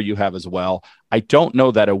 I'm sure you have as well. I don't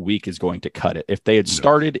know that a week is going to cut it. If they had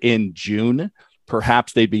started in June,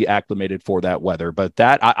 perhaps they'd be acclimated for that weather. But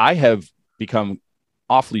that I have become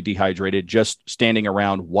awfully dehydrated just standing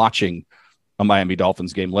around watching a Miami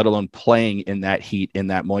Dolphins game, let alone playing in that heat, in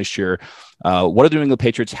that moisture. What do the New England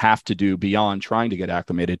Patriots have to do beyond trying to get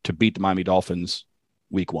acclimated to beat the Miami Dolphins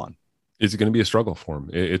week one? It's going to be a struggle for them.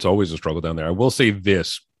 It's always a struggle down there. I will say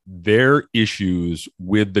this: their issues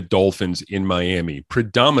with the Dolphins in Miami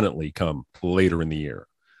predominantly come later in the year.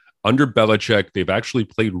 Under Belichick, they've actually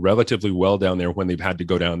played relatively well down there when they've had to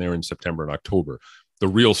go down there in September and October. The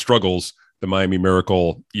real struggles, the Miami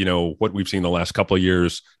Miracle, what we've seen the last couple of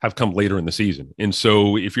years, have come later in the season. And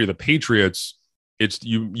so if you're the Patriots, it's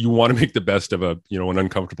you want to make the best of an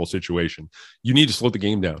uncomfortable situation. You need to slow the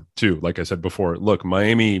game down too. Like I said before, look,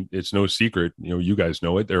 Miami, it's no secret, you guys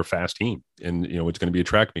know it. They're a fast team, and it's going to be a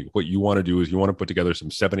track meet. What you want to do is you want to put together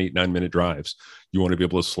some 7, 8, 9 minute drives. You want to be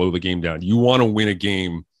able to slow the game down. You want to win a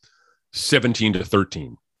game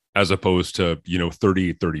 17-13 as opposed to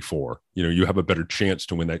 30-34. You have a better chance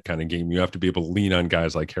to win that kind of game. You have to be able to lean on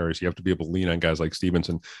guys like Harris. You have to be able to lean on guys like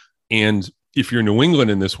Stevenson. And if you're New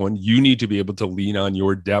England in this one, you need to be able to lean on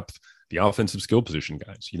your depth, the offensive skill position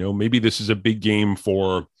guys. Maybe this is a big game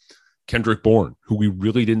for Kendrick Bourne, who we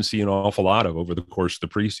really didn't see an awful lot of over the course of the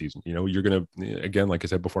preseason. You're going to, again, like I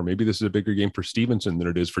said before, maybe this is a bigger game for Stevenson than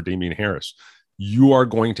it is for Damian Harris. You are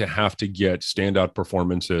going to have to get standout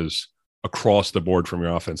performances across the board from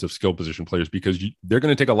your offensive skill position players, because they're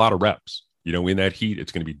going to take a lot of reps. In that heat,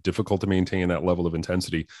 it's going to be difficult to maintain that level of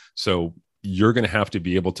intensity. So you're going to have to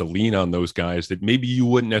be able to lean on those guys that maybe you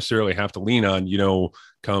wouldn't necessarily have to lean on,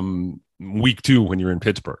 come week 2 when you're in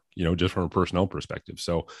Pittsburgh, just from a personnel perspective.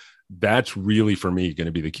 So that's really, for me, going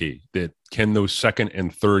to be the key. That can those second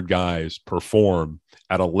and third guys perform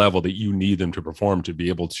at a level that you need them to perform to be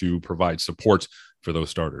able to provide support for those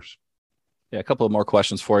starters? Yeah, a couple of more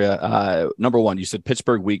questions for you. Number one, you said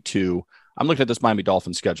Pittsburgh week 2. I'm looking at this Miami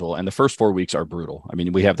Dolphins schedule, and the first 4 weeks are brutal. I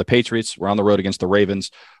mean, we have the Patriots. We're on the road against the Ravens.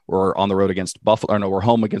 We're on the road against Buffalo. Or no, we're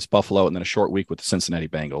home against Buffalo, and then a short week with the Cincinnati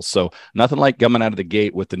Bengals. So nothing like coming out of the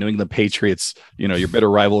gate with the New England Patriots, your bitter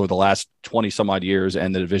rival over the last 20 some odd years,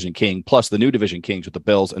 and the division king, plus the new division kings with the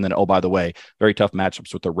Bills. And then, oh, by the way, very tough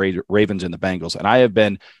matchups with the Ravens and the Bengals. And I have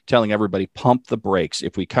been telling everybody, pump the brakes.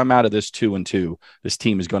 If we come out of this 2-2, this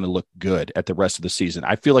team is going to look good at the rest of the season.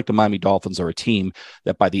 I feel like the Miami Dolphins are a team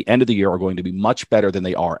that by the end of the year are going to be much better than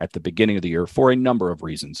they are at the beginning of the year for a number of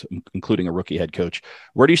reasons, including a rookie head coach.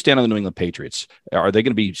 Where do you stand on the New England Patriots? Are they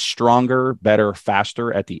going to be stronger, better,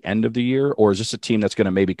 faster at the end of the year? Or is this a team that's going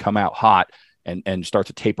to maybe come out hot and start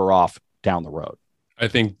to taper off down the road? I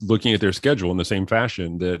think looking at their schedule in the same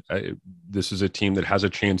fashion, that this is a team that has a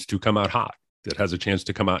chance to come out hot, that has a chance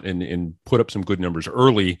to come out and put up some good numbers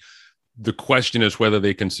early. The question is whether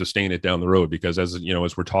they can sustain it down the road, because as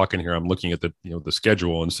we're talking here, I'm looking at the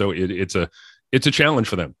schedule. And so it's a challenge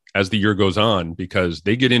for them as the year goes on, because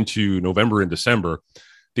they get into November and December.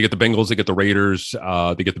 They get the Bengals, they get the Raiders,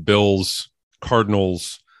 they get the Bills,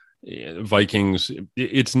 Cardinals, Vikings.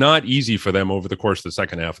 It's not easy for them over the course of the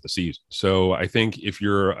second half of the season. So I think if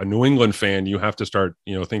you're a New England fan, you have to start,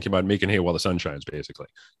 thinking about making hay while the sun shines, basically.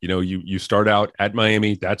 You start out at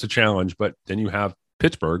Miami, that's a challenge, but then you have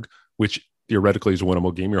Pittsburgh, which theoretically is a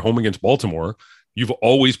winnable game. You're home against Baltimore. You've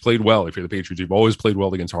always played well. If you're the Patriots, you've always played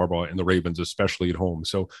well against Harbaugh and the Ravens, especially at home.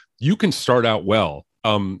 So you can start out well.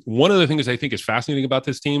 One of the things I think is fascinating about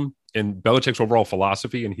this team and Belichick's overall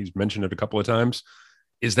philosophy, and he's mentioned it a couple of times,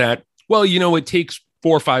 is that, it takes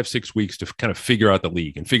 4, 5, 6 weeks to kind of figure out the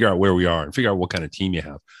league and figure out where we are and figure out what kind of team you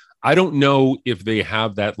have. I don't know if they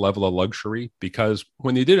have that level of luxury, because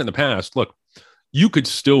when they did in the past, look, you could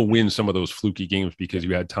still win some of those fluky games because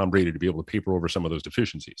you had Tom Brady to be able to paper over some of those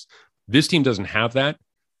deficiencies. This team doesn't have that.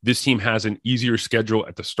 This team has an easier schedule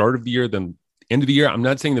at the start of the year than end of the year. I'm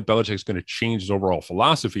not saying that Belichick's going to change his overall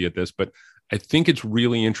philosophy at this, but I think it's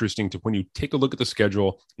really interesting to, when you take a look at the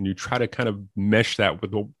schedule and you try to kind of mesh that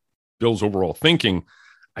with the Bills' overall thinking,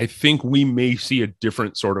 I think we may see a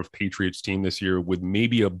different sort of Patriots team this year, with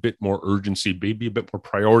maybe a bit more urgency, maybe a bit more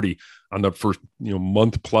priority on the first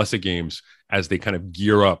month plus of games as they kind of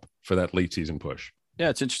gear up for that late season push. Yeah,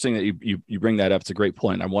 it's interesting that you bring that up. It's a great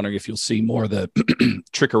point. I'm wondering if you'll see more of the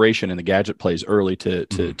trickeration and the gadget plays early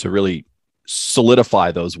to really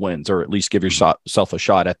solidify those wins, or at least give yourself a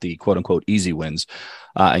shot at the quote unquote easy wins,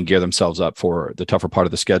 and gear themselves up for the tougher part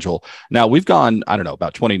of the schedule. Now, we've gone,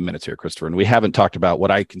 about 20 minutes here, Christopher, and we haven't talked about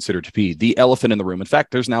what I consider to be the elephant in the room. In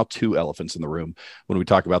fact, there's now 2 elephants in the room when we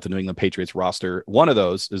talk about the New England Patriots roster. One of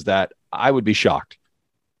those is that I would be shocked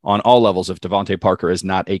on all levels if Devontae Parker is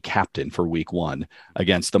not a captain for week 1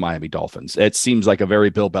 against the Miami Dolphins. It seems like a very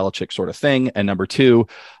Bill Belichick sort of thing. And number 2,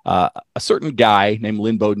 a certain guy named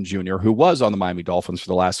Lynn Bowden Jr., who was on the Miami Dolphins for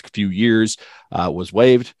the last few years, was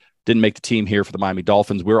waived, didn't make the team here for the Miami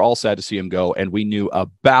Dolphins. We were all sad to see him go, and we knew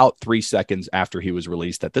about 3 seconds after he was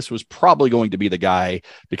released that this was probably going to be the guy,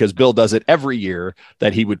 because Bill does it every year,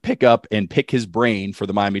 that he would pick up and pick his brain for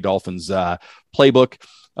the Miami Dolphins playbook.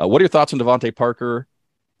 What are your thoughts on Devontae Parker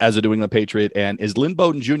as a New England Patriot? And is Lynn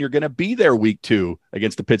Bowden Jr. going to be there week 2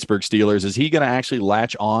 against the Pittsburgh Steelers? Is he going to actually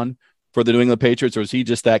latch on for the New England Patriots, or is he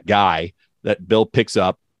just that guy that Bill picks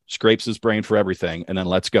up, scrapes his brain for everything, and then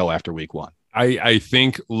lets go after week 1? I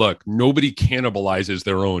think, look, nobody cannibalizes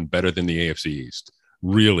their own better than the AFC East.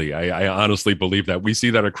 Really, I honestly believe that. We see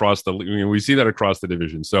that across the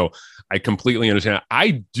division. So I completely understand.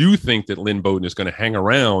 I do think that Lynn Bowden is going to hang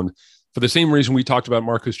around for the same reason we talked about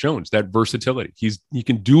Marcus Jones, that versatility. He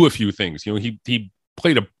can do a few things. He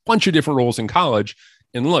played a bunch of different roles in college.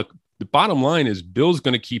 And look, the bottom line is Bill's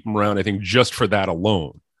going to keep him around, I think, just for that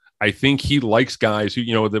alone. I think he likes guys who,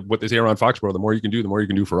 what they say around Foxborough, the more you can do, the more you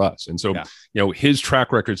can do for us. And so, his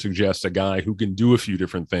track record suggests a guy who can do a few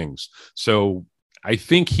different things. So I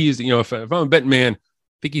think he's, if I'm a betting man, I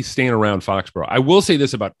think he's staying around Foxborough. I will say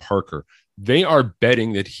this about Parker. They are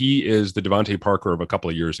betting that he is the Devontae Parker of a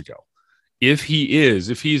couple of years ago. If he's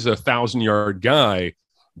a 1,000-yard guy,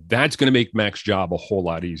 that's going to make Mac's job a whole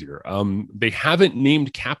lot easier. They haven't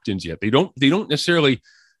named captains yet. They don't necessarily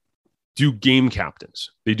do game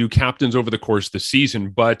captains. They do captains over the course of the season,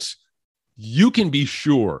 but you can be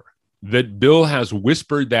sure that Bill has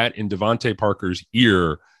whispered that in Devontae Parker's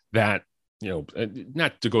ear that,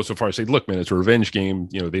 not to go so far as say, look, man, it's a revenge game.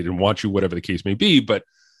 They didn't want you, whatever the case may be, but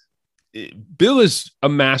Bill is a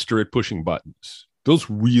master at pushing buttons. Bill's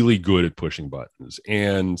really good at pushing buttons.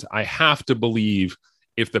 And I have to believe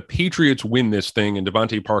if the Patriots win this thing and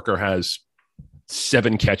Devontae Parker has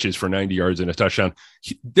 7 catches for 90 yards and a touchdown,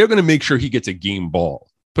 they're going to make sure he gets a game ball.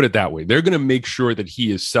 Put it that way. They're going to make sure that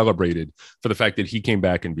he is celebrated for the fact that he came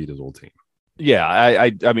back and beat his old team. Yeah,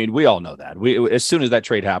 I mean, we all know that. As soon as that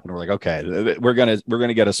trade happened, we're like, okay, we're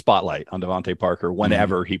gonna get a spotlight on Devontae Parker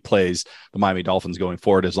whenever he plays the Miami Dolphins going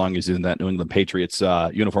forward, as long as he's in that New England Patriots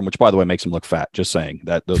uniform, which, by the way, makes him look fat. Just saying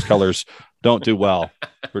that those colors don't do well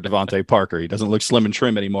for Devontae Parker. He doesn't look slim and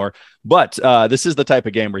trim anymore. But this is the type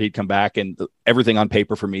of game where he'd come back, and everything on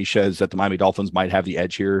paper for me says that the Miami Dolphins might have the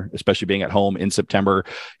edge here, especially being at home in September,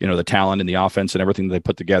 the talent and the offense and everything they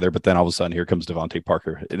put together. But then all of a sudden, here comes Devontae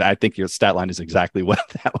Parker. And I think your stat line is exactly what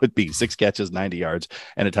that would be. 6 catches, 90 yards,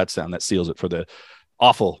 and a touchdown. That seals it for the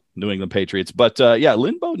awful New England Patriots. But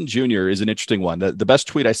Lynn Bowden Jr. is an interesting one. The best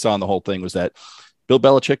tweet I saw in the whole thing was that Bill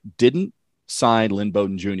Belichick didn't sign Lynn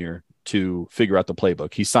Bowden Jr. to figure out the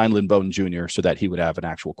playbook. He signed Lynn Bowden Jr. so that he would have an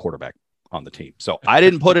actual quarterback on the team. So I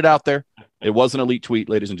didn't put it out there. It was an elite tweet,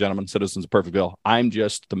 ladies and gentlemen, citizens of Perfectville. I'm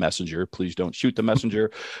just the messenger. Please don't shoot the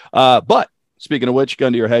messenger. But speaking of which,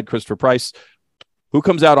 gun to your head, Christopher Price, who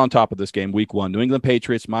comes out on top of this game, week 1? New England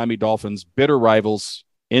Patriots, Miami Dolphins, bitter rivals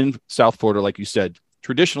in South Florida. Like you said,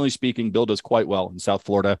 traditionally speaking, Bill does quite well in South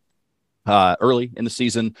Florida early in the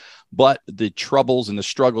season, but the troubles and the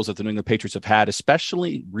struggles that the New England Patriots have had,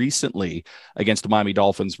 especially recently against the Miami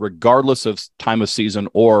Dolphins, regardless of time of season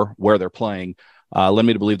or where they're playing, led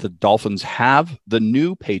me to believe the Dolphins have the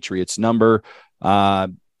new Patriots number.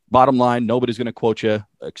 Bottom line, nobody's going to quote you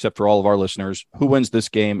except for all of our listeners. Who wins this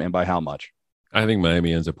game and by how much? I think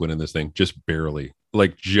Miami ends up winning this thing just barely,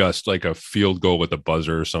 just like a field goal with a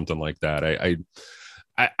buzzer or something like that.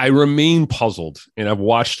 I remain puzzled, and I've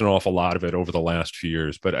watched an awful lot of it over the last few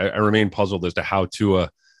years, but I remain puzzled as to how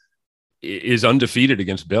Tua is undefeated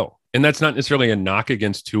against Bill. And that's not necessarily a knock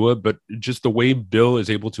against Tua, but just the way Bill is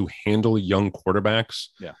able to handle young quarterbacks.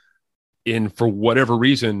 Yeah. And for whatever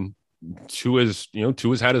reason, Tua's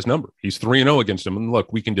had his number. He's 3-0 against him. And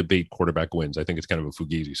look, we can debate quarterback wins. I think it's kind of a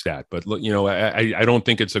fugazi stat, but look, I don't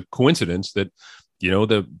think it's a coincidence that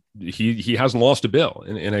he hasn't lost to Bill,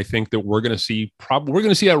 and I think that we're going to see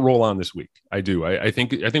that roll on this week. I do. I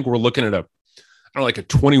think we're looking at a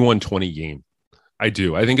 21-20 game. I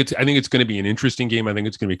do. I think it's going to be an interesting game. I think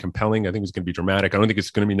it's going to be compelling. I think it's going to be dramatic. I don't think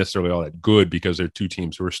it's going to be necessarily all that good because they're two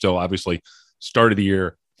teams who are still obviously start of the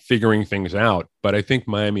year figuring things out. But I think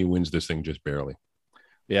Miami wins this thing just barely.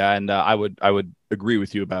 Yeah, and I would agree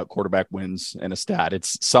with you about quarterback wins and a stat.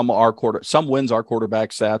 It's some wins are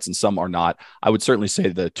quarterback stats and some are not. I would certainly say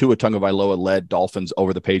the Tua Tagovailoa led Dolphins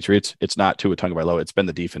over the Patriots. It's not Tua Tagovailoa. It's been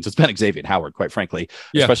the defense. It's been Xavier Howard, quite frankly,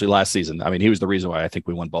 especially last season. I mean, he was the reason why I think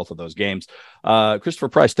we won both of those games. Christopher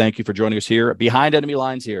Price, thank you for joining us here behind enemy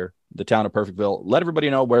lines here, the town of Perfectville. Let everybody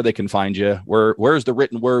know where they can find you. Where's the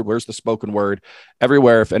written word? Where's the spoken word?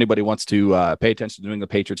 Everywhere. If anybody wants to pay attention to doing the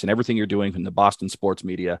Patriots and everything you're doing in the Boston sports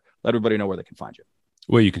media, let everybody know where they can find you.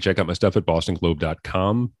 Well, you can check out my stuff at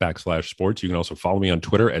bostonglobe.com/sports. You can also follow me on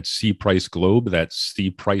Twitter at CPriceGlobe. That's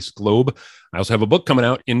CPriceGlobe. I also have a book coming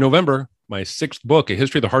out in November, my 6th book, A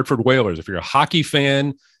History of the Hartford Whalers. If you're a hockey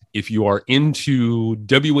fan, if you are into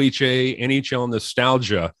WHA, NHL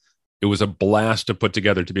nostalgia, it was a blast to put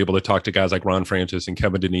together to be able to talk to guys like Ron Francis and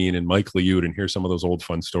Kevin Dineen and Mike Liute and hear some of those old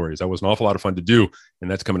fun stories. That was an awful lot of fun to do, and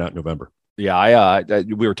that's coming out in November. Yeah,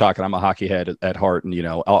 we were talking. I'm a hockey head at heart, and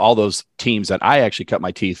all those teams that I actually cut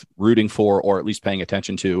my teeth rooting for, or at least paying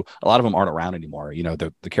attention to. A lot of them aren't around anymore.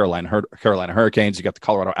 The Carolina Hurricanes. You got the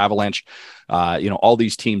Colorado Avalanche. All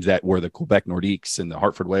these teams that were the Quebec Nordiques and the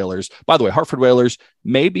Hartford Whalers. By the way, Hartford Whalers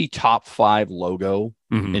maybe top 5 logo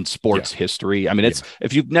in sports history. I mean,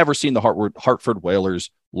 if you've never seen the Hartford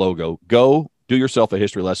Whalers logo, go do yourself a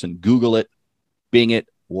history lesson. Google it, Bing it,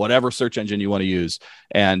 whatever search engine you want to use,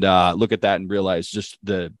 and look at that and realize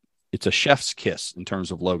it's a chef's kiss in terms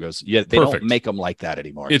of logos. Yeah, they don't make them like that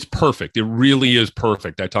anymore. It's perfect. It really is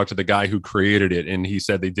perfect. I talked to the guy who created it, and he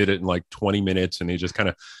said they did it in like 20 minutes, and they just kind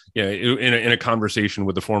of, in a conversation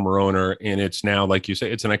with the former owner, and it's now, like you say,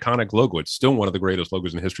 it's an iconic logo. It's still one of the greatest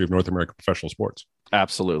logos in the history of North American professional sports.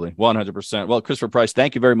 Absolutely. 100%. Well, Christopher Price,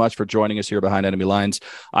 thank you very much for joining us here behind enemy lines.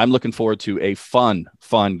 I'm looking forward to a fun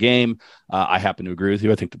game. I happen to agree with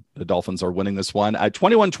you. I think the Dolphins are winning this one.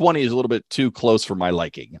 21-20 is a little bit too close for my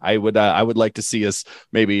liking. I I would like to see us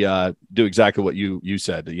maybe do exactly what you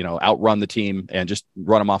said, outrun the team and just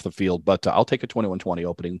run them off the field. But I'll take a 21-20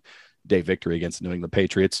 opening day victory against the New England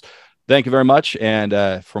Patriots. Thank you very much.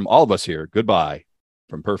 And from all of us here, goodbye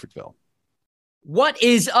from Perfectville. What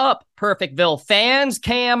is up, Perfectville fans?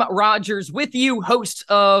 Cam Rogers with you, host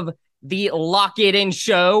of the Lock It In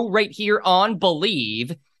show right here on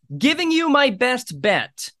Believe, giving you my best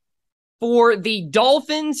bet for the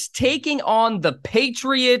Dolphins taking on the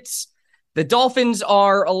Patriots. The Dolphins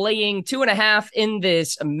are laying 2.5 in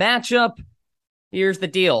this matchup. Here's the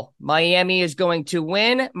deal. Miami is going to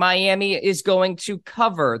win. Miami is going to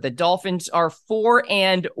cover. The Dolphins are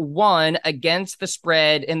 4-1 against the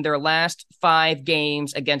spread in their last 5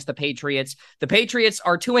 games against the Patriots. The Patriots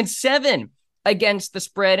are 2-7 against the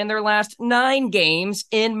spread in their last 9 games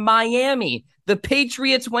in Miami. The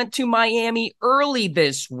Patriots went to Miami early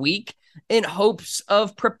this week in hopes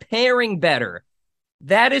of preparing better.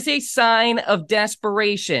 That is a sign of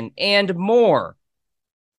desperation and more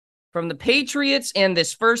from the Patriots and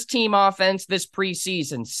this first-team offense this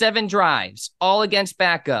preseason. 7 drives, all against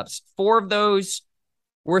backups. 4 of those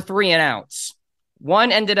were 3-and-outs.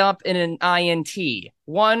 1 ended up in an INT.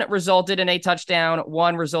 1 resulted in a touchdown.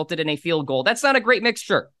 1 resulted in a field goal. That's not a great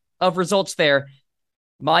mixture of results there.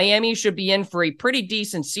 Miami should be in for a pretty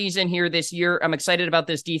decent season here this year. I'm excited about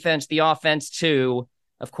this defense, the offense too.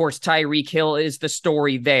 Of course, Tyreek Hill is the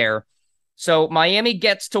story there. So Miami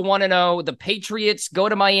gets to 1-0. The Patriots go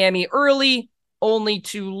to Miami early, only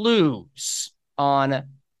to lose on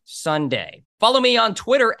Sunday. Follow me on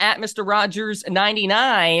Twitter at Mr.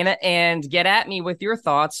 Rogers99 and get at me with your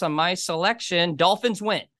thoughts on my selection. Dolphins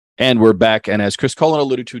win. And we're back. And as Chris Cullen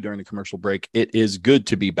alluded to during the commercial break, it is good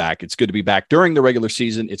to be back. It's good to be back during the regular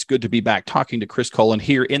season. It's good to be back talking to Chris Cullen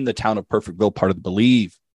here in the town of Perfectville, part of the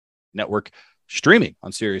Believe Network, streaming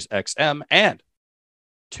on Sirius XM and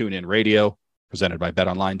TuneIn Radio, presented by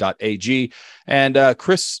betonline.ag. And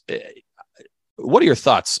Chris, what are your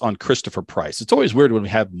thoughts on Christopher Price? It's always weird when we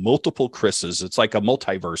have multiple Chris's. It's like a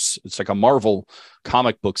multiverse. It's like a Marvel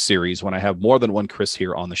comic book series when I have more than one Chris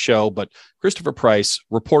here on the show. But Christopher Price,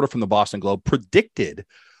 reporter from the Boston Globe, predicted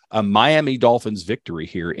a Miami Dolphins victory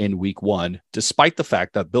here in week 1, despite the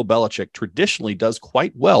fact that Bill Belichick traditionally does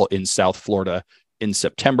quite well in South Florida in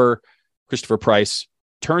September. Christopher Price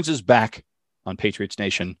turns his back on Patriots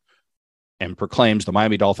Nation and proclaims the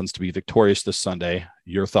Miami Dolphins to be victorious this Sunday.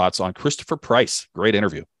 Your thoughts on Christopher Price? Great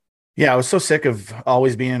interview. Yeah, I was so sick of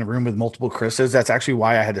always being in a room with multiple Chris's. That's actually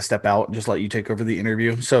why I had to step out and just let you take over the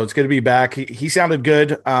interview. So it's good to be back. He sounded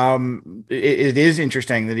good. It is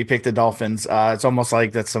interesting that he picked the Dolphins. It's almost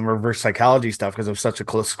like that's some reverse psychology stuff because of such a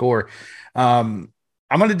close score.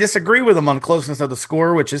 I'm going to disagree with him on closeness of the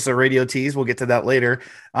score, which is a radio tease. We'll get to that later.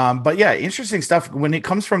 But yeah, interesting stuff when it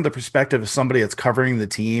comes from the perspective of somebody that's covering the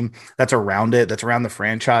team, that's around it, that's around the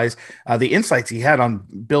franchise. The insights he had on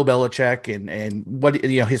Bill Belichick and what,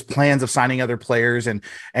 his plans of signing other players and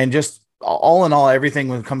just all in all, everything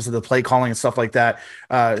when it comes to the play calling and stuff like that.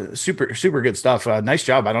 Super good stuff. Nice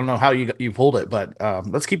job. I don't know how you pulled it, but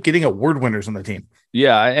let's keep getting award winners on the team.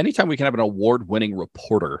 Yeah, anytime we can have an award-winning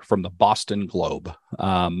reporter from the Boston Globe,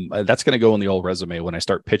 that's going to go in the old resume when I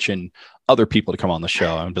start pitching other people to come on the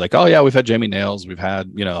show. I'm be like, oh yeah, we've had Jamie Nails, we've had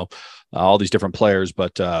all these different players,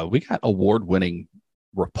 but we got award-winning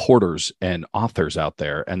reporters and authors out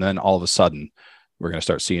there, and then all of a sudden, we're going to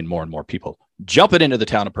start seeing more and more people jumping into the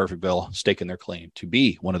town of Perfectville, staking their claim to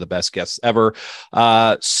be one of the best guests ever.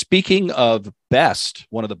 Speaking of best,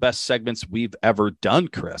 one of the best segments we've ever done,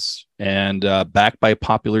 Chris, and backed by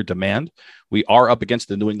popular demand, we are up against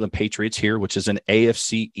the New England Patriots here, which is an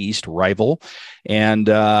AFC East rival. And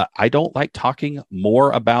I don't like talking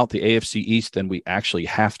more about the AFC East than we actually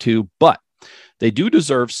have to, but they do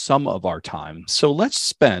deserve some of our time. So let's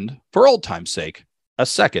spend, for old time's sake, a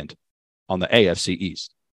second on the AFC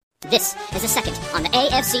East. This is a second on the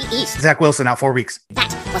AFC East. Zach Wilson out 4 weeks.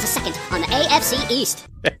 That was a second on the AFC East.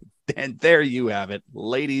 And there you have it,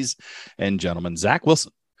 ladies and gentlemen. Zach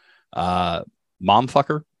Wilson,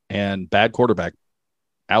 momfucker and bad quarterback,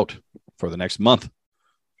 out for the next month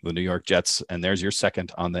for the New York Jets. And there's your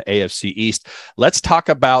second on the AFC East. Let's talk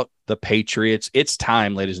about the Patriots. It's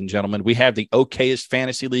time, ladies and gentlemen. We have the okayest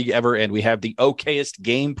fantasy league ever, and we have the okayest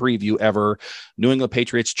game preview ever. New England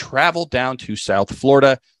Patriots travel down to South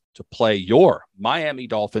Florida to play your Miami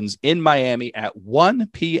Dolphins in Miami at 1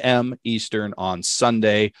 p.m. Eastern on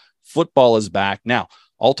Sunday. Football is back. Now,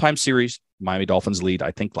 all-time series, Miami Dolphins lead,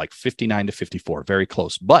 I think, like 59-54, very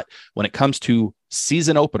close. But when it comes to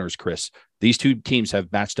season openers, Chris, these two teams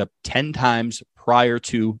have matched up 10 times prior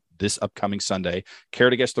to this upcoming Sunday. Care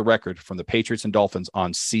to guess the record from the Patriots and Dolphins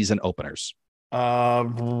on season openers?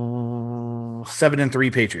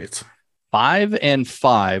 7-3 Patriots.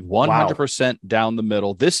 5-5, 100% down the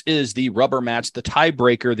middle. This is the rubber match, the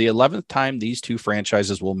tiebreaker, the 11th time these two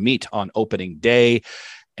franchises will meet on opening day.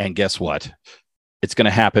 And guess what? It's going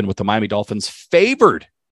to happen with the Miami Dolphins favored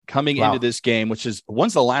coming into this game, which is,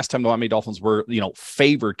 when's the last time the Miami Dolphins were,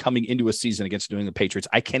 favored coming into a season against New England Patriots?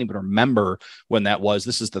 I can't even remember when that was.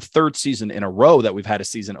 This is the third season in a row that we've had a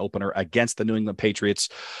season opener against the New England Patriots.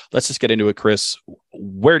 Let's just get into it, Chris.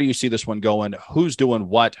 Where do you see this one going? Who's doing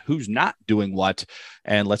what? Who's not doing what?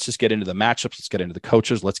 And let's just get into the matchups. Let's get into the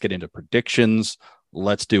coaches. Let's get into predictions.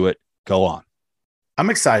 Let's do it. Go on. I'm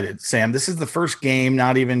excited, Sam. This is the first game,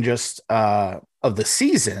 not even just of the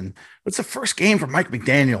season, but it's the first game for Mike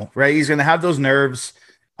McDaniel, right? He's going to have those nerves.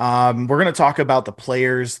 We're going to talk about the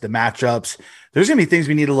players, the matchups. There's going to be things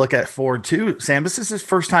we need to look at forward too, Sam. This is his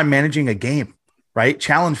first time managing a game, right?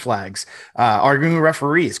 Challenge flags, arguing with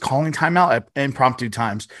referees, calling timeout at impromptu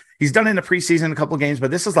times. He's done it in the preseason a couple of games,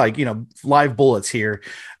 but this is like, live bullets here.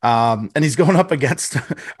 And he's going up against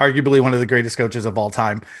arguably one of the greatest coaches of all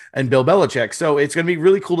time and Bill Belichick. So it's going to be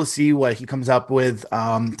really cool to see what he comes up with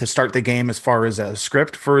to start the game as far as a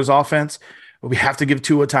script for his offense. We have to give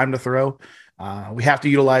Tua time to throw. We have to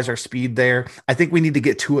utilize our speed there. I think we need to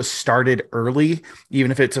get Tua started early,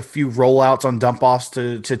 even if it's a few rollouts on dump offs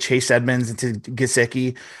to Chase Edmonds and to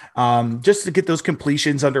Gesicki, just to get those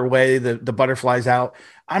completions underway, the butterflies out.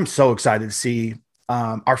 I'm so excited to see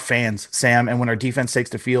our fans, Sam, and when our defense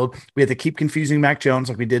takes the field, we have to keep confusing Mac Jones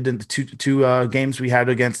like we did in the two games we had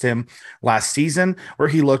against him last season, where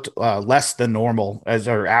he looked less than normal as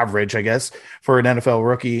our average, I guess, for an NFL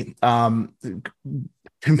rookie.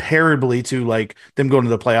 Comparably to like them going to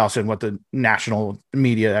the playoffs and what the national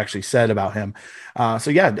media actually said about him.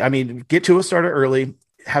 Get to a starter early,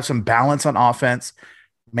 have some balance on offense,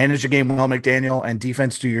 manage the game well, McDaniel, and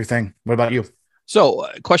defense, do your thing. What about you? So,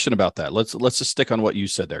 question about that. Let's just stick on what you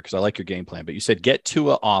said there, because I like your game plan. But you said get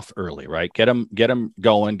Tua off early, right? Get him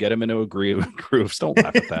going, get him into a groove. Don't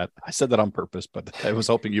laugh at that. I said that on purpose, but I was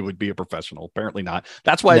hoping you would be a professional. Apparently not.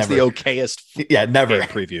 That's why Never. It's the okayest. Never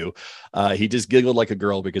preview. He just giggled like a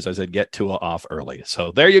girl because I said get Tua off early.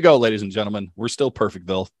 So there you go, ladies and gentlemen. We're still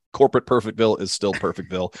Perfectville. Corporate Perfectville is still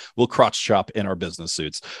Perfectville. We'll crotch chop in our business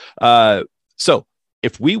suits. So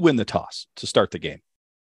if we win the toss to start the game,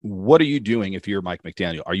 what are you doing if you're Mike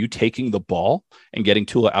McDaniel? Are you taking the ball and getting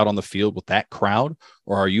Tua out on the field with that crowd?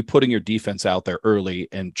 Or are you putting your defense out there early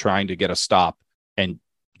and trying to get a stop and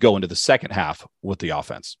go into the second half with the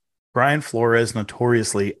offense? Brian Flores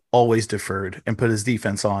notoriously always deferred and put his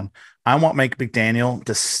defense on. I want Mike McDaniel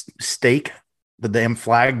to stake the damn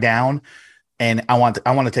flag down, and I want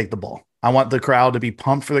to take the ball. I want the crowd to be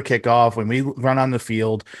pumped for the kickoff when we run on the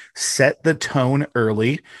field, set the tone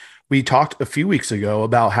early. We talked a few weeks ago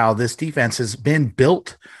about how this defense has been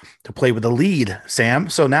built to play with a lead, Sam.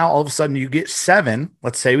 So now all of a sudden you get 7.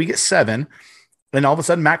 Let's say we get 7. And all of a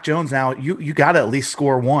sudden, Mac Jones, now you got to at least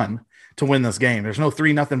score 1 to win this game. There's no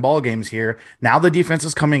 3-0 ball games here. Now the defense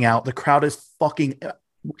is coming out. The crowd is fucking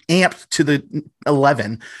amped to the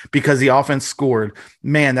 11 because the offense scored.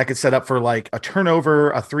 Man, that could set up for like a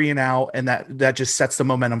turnover, a 3-and-out, and that just sets the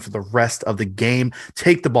momentum for the rest of the game.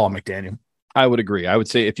 Take the ball, McDaniel. I would agree. I would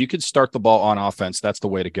say if you could start the ball on offense, that's the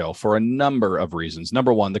way to go for a number of reasons.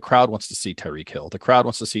 Number one, the crowd wants to see Tyreek Hill. The crowd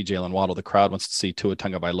wants to see Jalen Waddle. The crowd wants to see Tua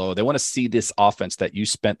Tagovailoa. They want to see this offense that you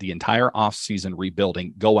spent the entire offseason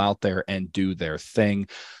rebuilding go out there and do their thing.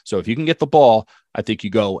 So if you can get the ball, I think you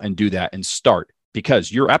go and do that and start,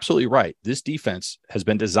 because you're absolutely right. This defense has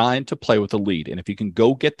been designed to play with a lead. And if you can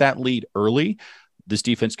go get that lead early, this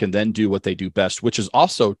defense can then do what they do best, which is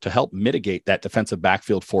also to help mitigate that defensive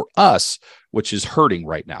backfield for us, which is hurting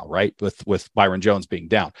right now, right? With Byron Jones being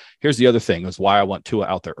down. Here's the other thing, is why I want Tua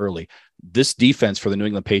out there early. This defense for the New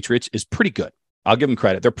England Patriots is pretty good. I'll give them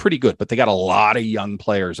credit. They're pretty good, but they got a lot of young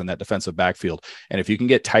players in that defensive backfield. And if you can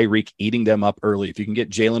get Tyreek eating them up early, if you can get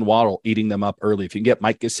Jalen Waddle eating them up early, if you can get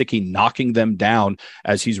Mike Gesicki knocking them down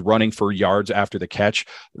as he's running for yards after the catch,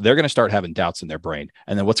 they're going to start having doubts in their brain.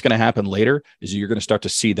 And then what's going to happen later is you're going to start to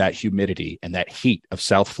see that humidity and that heat of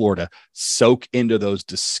South Florida soak into those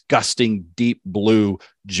disgusting deep blue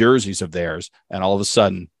jerseys of theirs. And all of a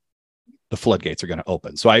sudden, the floodgates are going to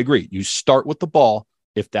open. So I agree. You start with the ball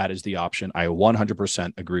if that is the option. I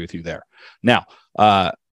 100% agree with you there. Now,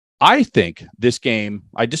 I think this game,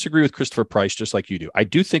 I disagree with Christopher Price just like you do. I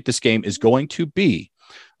do think this game is going to be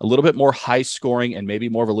a little bit more high scoring and maybe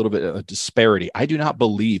more of a little bit of a disparity. I do not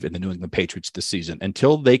believe in the New England Patriots this season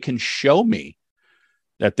until they can show me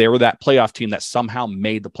that they were that playoff team that somehow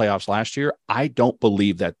made the playoffs last year. I don't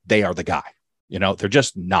believe that they are the guy. They're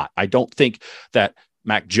just not. I don't think that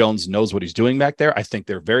Mac Jones knows what he's doing back there. I think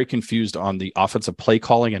they're very confused on the offensive play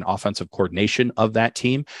calling and offensive coordination of that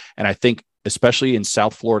team. And I think, especially in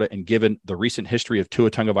South Florida, and given the recent history of Tua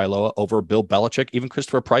Tagovailoa over Bill Belichick, even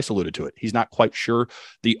Christopher Price alluded to it. He's not quite sure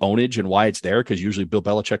the ownage and why it's there, because usually Bill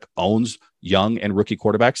Belichick owns young and rookie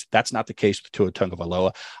quarterbacks. That's not the case with Tua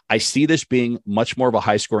Tagovailoa. I see this being much more of a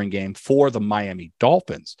high-scoring game for the Miami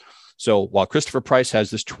Dolphins. So while Christopher Price has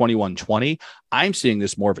this 21-20, I'm seeing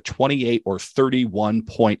this more of a 28 or 31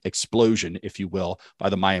 point explosion, if you will, by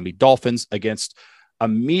the Miami Dolphins against a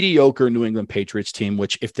mediocre New England Patriots team,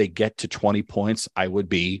 which if they get to 20 points, I would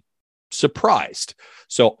be surprised.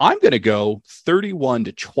 So I'm going to go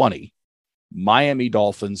 31-20 Miami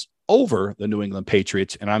Dolphins over the New England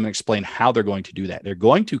Patriots. And I'm going to explain how they're going to do that. They're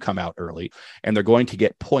going to come out early and they're going to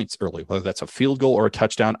get points early, whether that's a field goal or a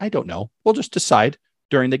touchdown. I don't know. We'll just decide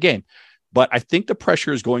during the game. But I think the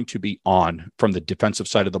pressure is going to be on from the defensive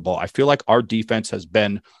side of the ball. I feel like our defense has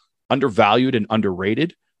been undervalued and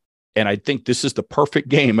underrated. And I think this is the perfect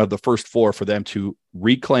game of the first four for them to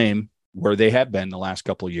reclaim where they have been the last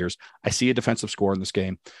couple of years. I see a defensive score in this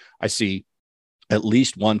game. I see at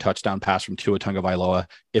least one touchdown pass from Tua Tagovailoa,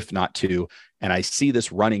 if not two. And I see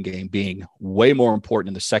this running game being way more important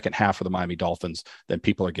in the second half for the Miami Dolphins than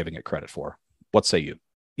people are giving it credit for. What say you?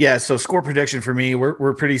 Yeah, so score prediction for me,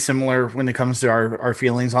 we're pretty similar when it comes to our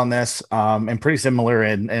feelings on this, and pretty similar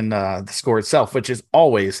in the score itself, which is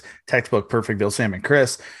always textbook Perfectville, Sam and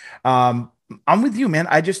Chris. I'm with you, man.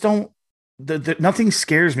 I just don't. Nothing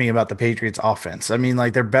scares me about the Patriots offense. I mean,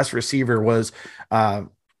 like, their best receiver was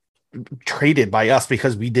traded by us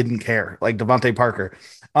because we didn't care, like Devontae Parker.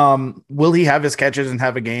 Will he have his catches and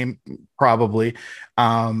have a game? Probably.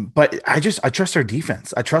 But I trust our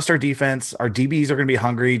defense. I trust our defense. Our DBs are going to be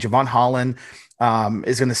hungry. Javon Holland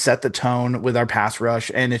is going to set the tone with our pass rush.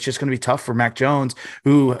 And it's just going to be tough for Mac Jones,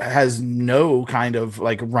 who has no kind of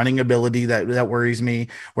like running ability that worries me,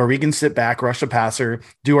 where we can sit back, rush the passer,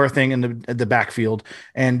 do our thing in the backfield,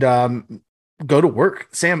 and go to work.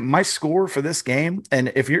 Sam, my score for this game,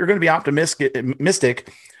 and if you're going to be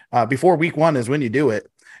optimistic, before week one is when you do it.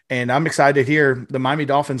 And I'm excited here. The Miami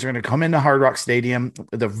Dolphins are going to come into Hard Rock Stadium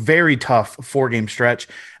with a very tough 4-game stretch,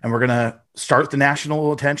 and we're going to start the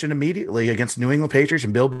national attention immediately against New England Patriots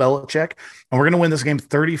and Bill Belichick, and we're going to win this game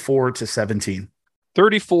 34-17.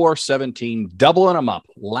 34-17, doubling them up,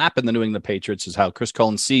 lapping the New England Patriots is how Chris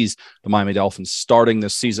Cullen sees the Miami Dolphins starting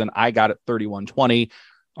this season. I got it 31-20.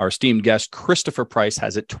 Our esteemed guest, Christopher Price,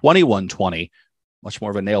 has it 21-20. Much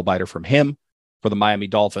more of a nail biter from him for the Miami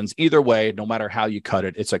Dolphins. Either way, no matter how you cut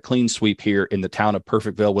it, it's a clean sweep here in the town of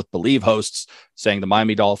Perfectville, with Believe hosts saying the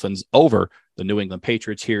Miami Dolphins over the New England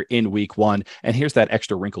Patriots here in week one. And here's that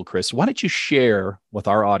extra wrinkle, Chris. Why don't you share with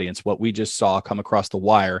our audience what we just saw come across the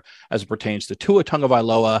wire as it pertains to Tua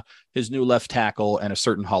Tagovailoa, his new left tackle, and a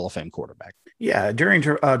certain Hall of Fame quarterback? Yeah, during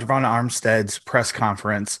Terron Armstead's press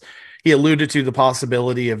conference, he alluded to the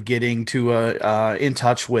possibility of getting to in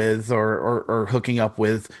touch with or hooking up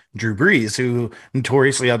with Drew Brees, who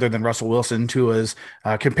notoriously, other than Russell Wilson, Tua's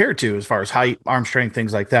compared to as far as height, arm strength,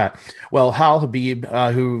 things like that. Well, Hal Habib,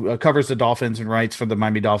 who covers the Dolphins and writes for the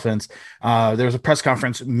Miami Dolphins, there was a press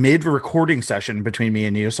conference mid-recording session between me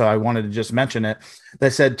and you, so I wanted to just mention it,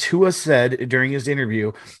 that said Tua said during his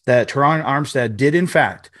interview that Terron Armstead did, in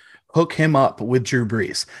fact, hook him up with Drew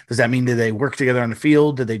Brees. Does that mean, did they work together on the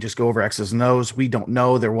field? Did they just go over X's and O's? We don't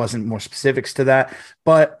know. There wasn't more specifics to that.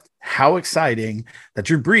 But how exciting that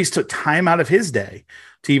Drew Brees took time out of his day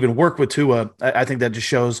to even work with Tua. I think that just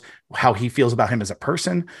shows how he feels about him as a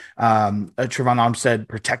person. Trevon Armstead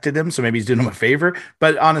protected him, so maybe he's doing him a favor.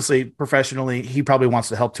 But honestly, professionally, he probably wants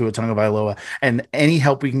to help Tua Tagovailoa. And any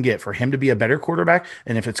help we can get for him to be a better quarterback,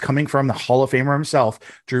 and if it's coming from the Hall of Famer himself,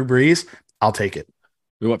 Drew Brees, I'll take it.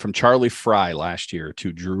 We went from Charlie Fry last year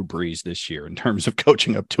to Drew Brees this year in terms of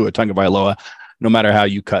coaching up Tua Tagovailoa. No matter how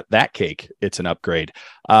you cut that cake, it's an upgrade.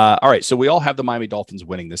 All right, so we all have the Miami Dolphins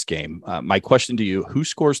winning this game. My question to you, who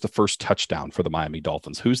scores the first touchdown for the Miami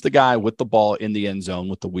Dolphins? Who's the guy with the ball in the end zone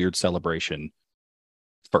with the weird celebration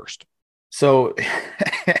first? So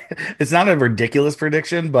it's not a ridiculous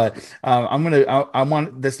prediction, but I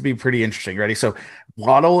want this to be pretty interesting. Ready? So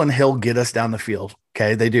Waddle and Hill get us down the field.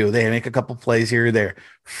 Okay, they do. They make a couple plays here or there.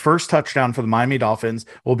 First touchdown for the Miami Dolphins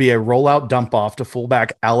will be a rollout dump off to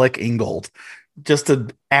fullback Alec Ingold. Just to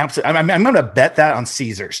absolutely, I'm going to bet that on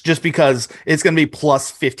Caesars just because it's going to be plus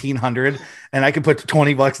 1,500, and I can put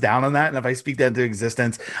 $20 down on that. And if I speak that into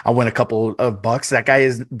existence, I'll win a couple of bucks. That guy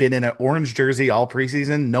has been in an orange jersey all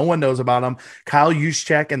preseason. No one knows about him. Kyle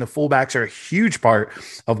Juszczyk and the fullbacks are a huge part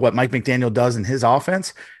of what Mike McDaniel does in his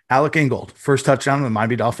offense. Alec Ingold, first touchdown of the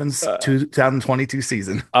Miami Dolphins 2022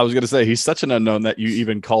 season. I was going to say, he's such an unknown that you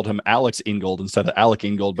even called him Alex Ingold instead of Alec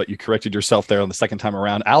Ingold, but you corrected yourself there on the second time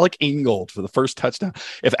around. Alec Ingold for the first touchdown.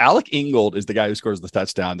 If Alec Ingold is the guy who scores the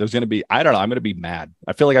touchdown, there's going to be, I don't know, I'm going to be mad.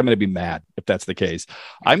 I feel like I'm going to be mad if that's the case.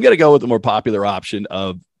 I'm going to go with the more popular option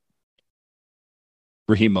of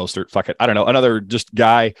Raheem Mostert. Fuck it. I don't know. Another just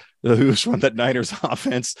guy who's from that Niners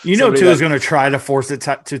offense. Tua is going to try to force it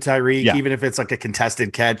to Tyreek, even if it's like a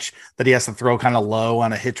contested catch that he has to throw kind of low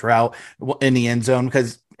on a hitch route in the end zone,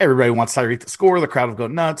 because everybody wants Tyreek to score. The crowd will go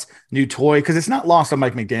nuts. New toy, because it's not lost on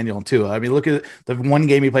Mike McDaniel and Tua. I mean, look at the one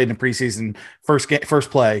game he played in the preseason,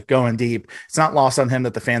 first play, going deep. It's not lost on him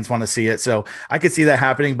that the fans want to see it. So I could see that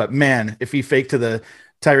happening. But man, if he faked to the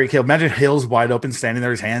Tyreek Hill, imagine Hill's wide open, standing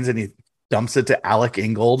there, his hands, and he dumps it to Alec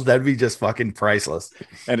Ingold. That'd be just fucking priceless.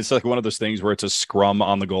 And it's like one of those things where it's a scrum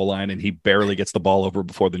on the goal line and he barely gets the ball over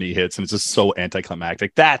before the knee hits. And it's just so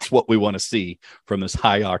anticlimactic. That's what we want to see from this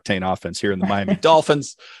high octane offense here in the Miami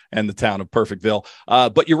Dolphins and the town of Perfectville.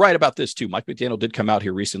 But you're right about this too. Mike McDaniel did come out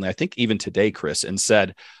here recently, I think even today, Chris, and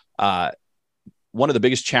said, one of the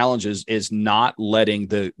biggest challenges is not letting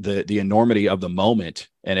the enormity of the moment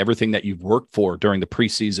and everything that you've worked for during the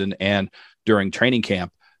preseason and during training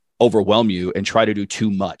camp overwhelm you and try to do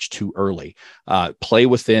too much too early. Play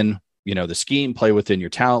within, the scheme, play within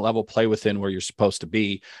your talent level, play within where you're supposed to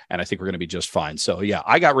be. And I think we're going to be just fine. So yeah,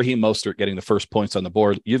 I got Raheem Mostert getting the first points on the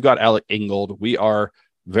board. You've got Alec Ingold. We are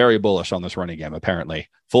very bullish on this running game, apparently.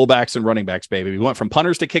 Fullbacks and running backs, baby. We went from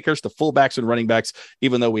punters to kickers to fullbacks and running backs,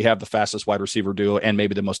 even though we have the fastest wide receiver duo and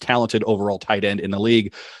maybe the most talented overall tight end in the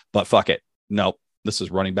league. But fuck it. Nope. This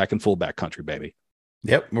is running back and fullback country, baby.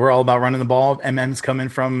 Yep, we're all about running the ball. MM's coming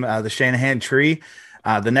from the Shanahan tree.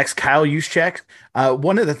 The next Kyle Juszczyk.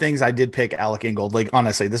 One of the things I did pick Alec Ingold, like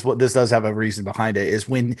honestly, this does have a reason behind it, is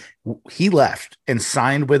when he left and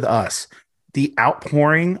signed with us, the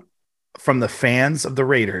outpouring from the fans of the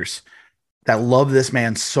Raiders that love this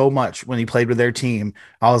man so much when he played with their team.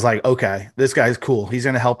 I was like, okay, this guy's cool. He's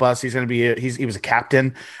going to help us. He's going to be, he was a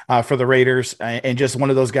captain for the Raiders, and just one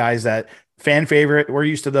of those guys that fan favorite. We're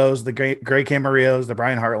used to those, the Greg Camarillos, the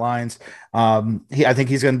Brian Hartlines. I think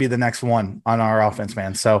he's going to be the next one on our offense,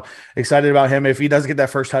 man. So excited about him. If he does get that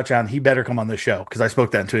first touchdown, he better come on the show, because I spoke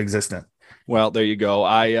that into existence. Well, there you go.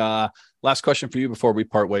 Last question for you before we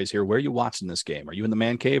part ways here. Where are you watching this game? Are you in the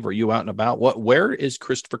man cave? Are you out and about? Where is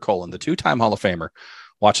Christopher Cullen, the two-time Hall of Famer,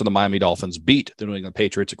 watching the Miami Dolphins beat the New England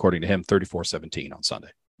Patriots, according to him, 34-17 on Sunday?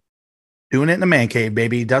 Doing it in the man cave,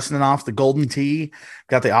 baby. Dusting off the golden tee.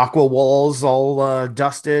 Got the aqua walls all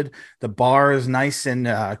dusted. The bar is nice and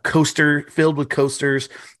filled with coasters.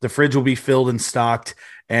 The fridge will be filled and stocked.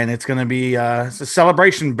 And it's going to be it's a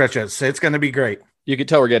celebration, bitches. It's going to be great. You can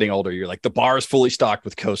tell we're getting older. You're like, the bar is fully stocked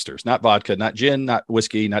with coasters, not vodka, not gin, not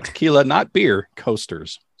whiskey, not tequila, not beer,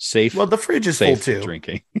 coasters. Safe. Well, the fridge is full too.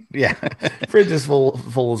 Drinking. Yeah. Fridge is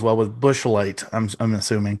full as well with Busch Light, I'm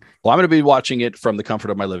assuming. Well, I'm going to be watching it from the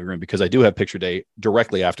comfort of my living room, because I do have picture day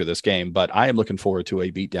directly after this game, but I am looking forward to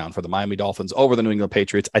a beatdown for the Miami Dolphins over the New England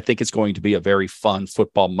Patriots. I think it's going to be a very fun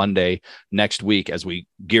football Monday next week as we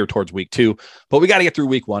gear towards week 2, but we got to get through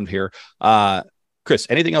week 1 here. Chris,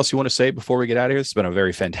 anything else you want to say before we get out of here? It's been a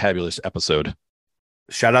very fantabulous episode.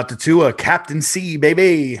 Shout out to Tua, Captain C,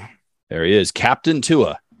 baby. There he is, Captain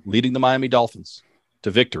Tua, leading the Miami Dolphins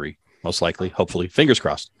to victory, most likely, hopefully, fingers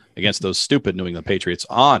crossed, against those stupid New England Patriots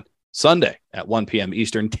on Sunday at 1 p.m.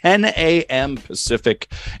 Eastern, 10 a.m.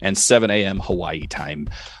 Pacific, and 7 a.m. Hawaii time.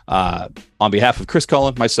 On behalf of Chris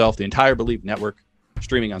Cullen, myself, the entire Believe Network,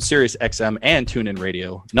 streaming on Sirius XM and TuneIn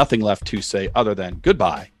Radio, nothing left to say other than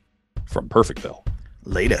goodbye from Perfectville.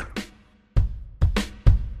 Later.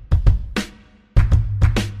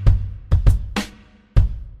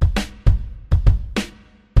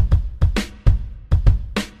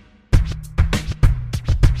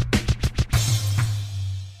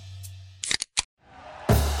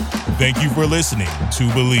 Thank you for listening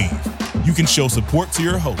to Believe. You can show support to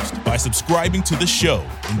your host by subscribing to the show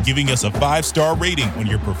and giving us a 5-star rating on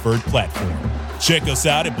your preferred platform. Check us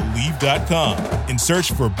out at Believe.com and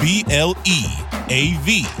search for BLEAV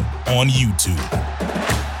on YouTube.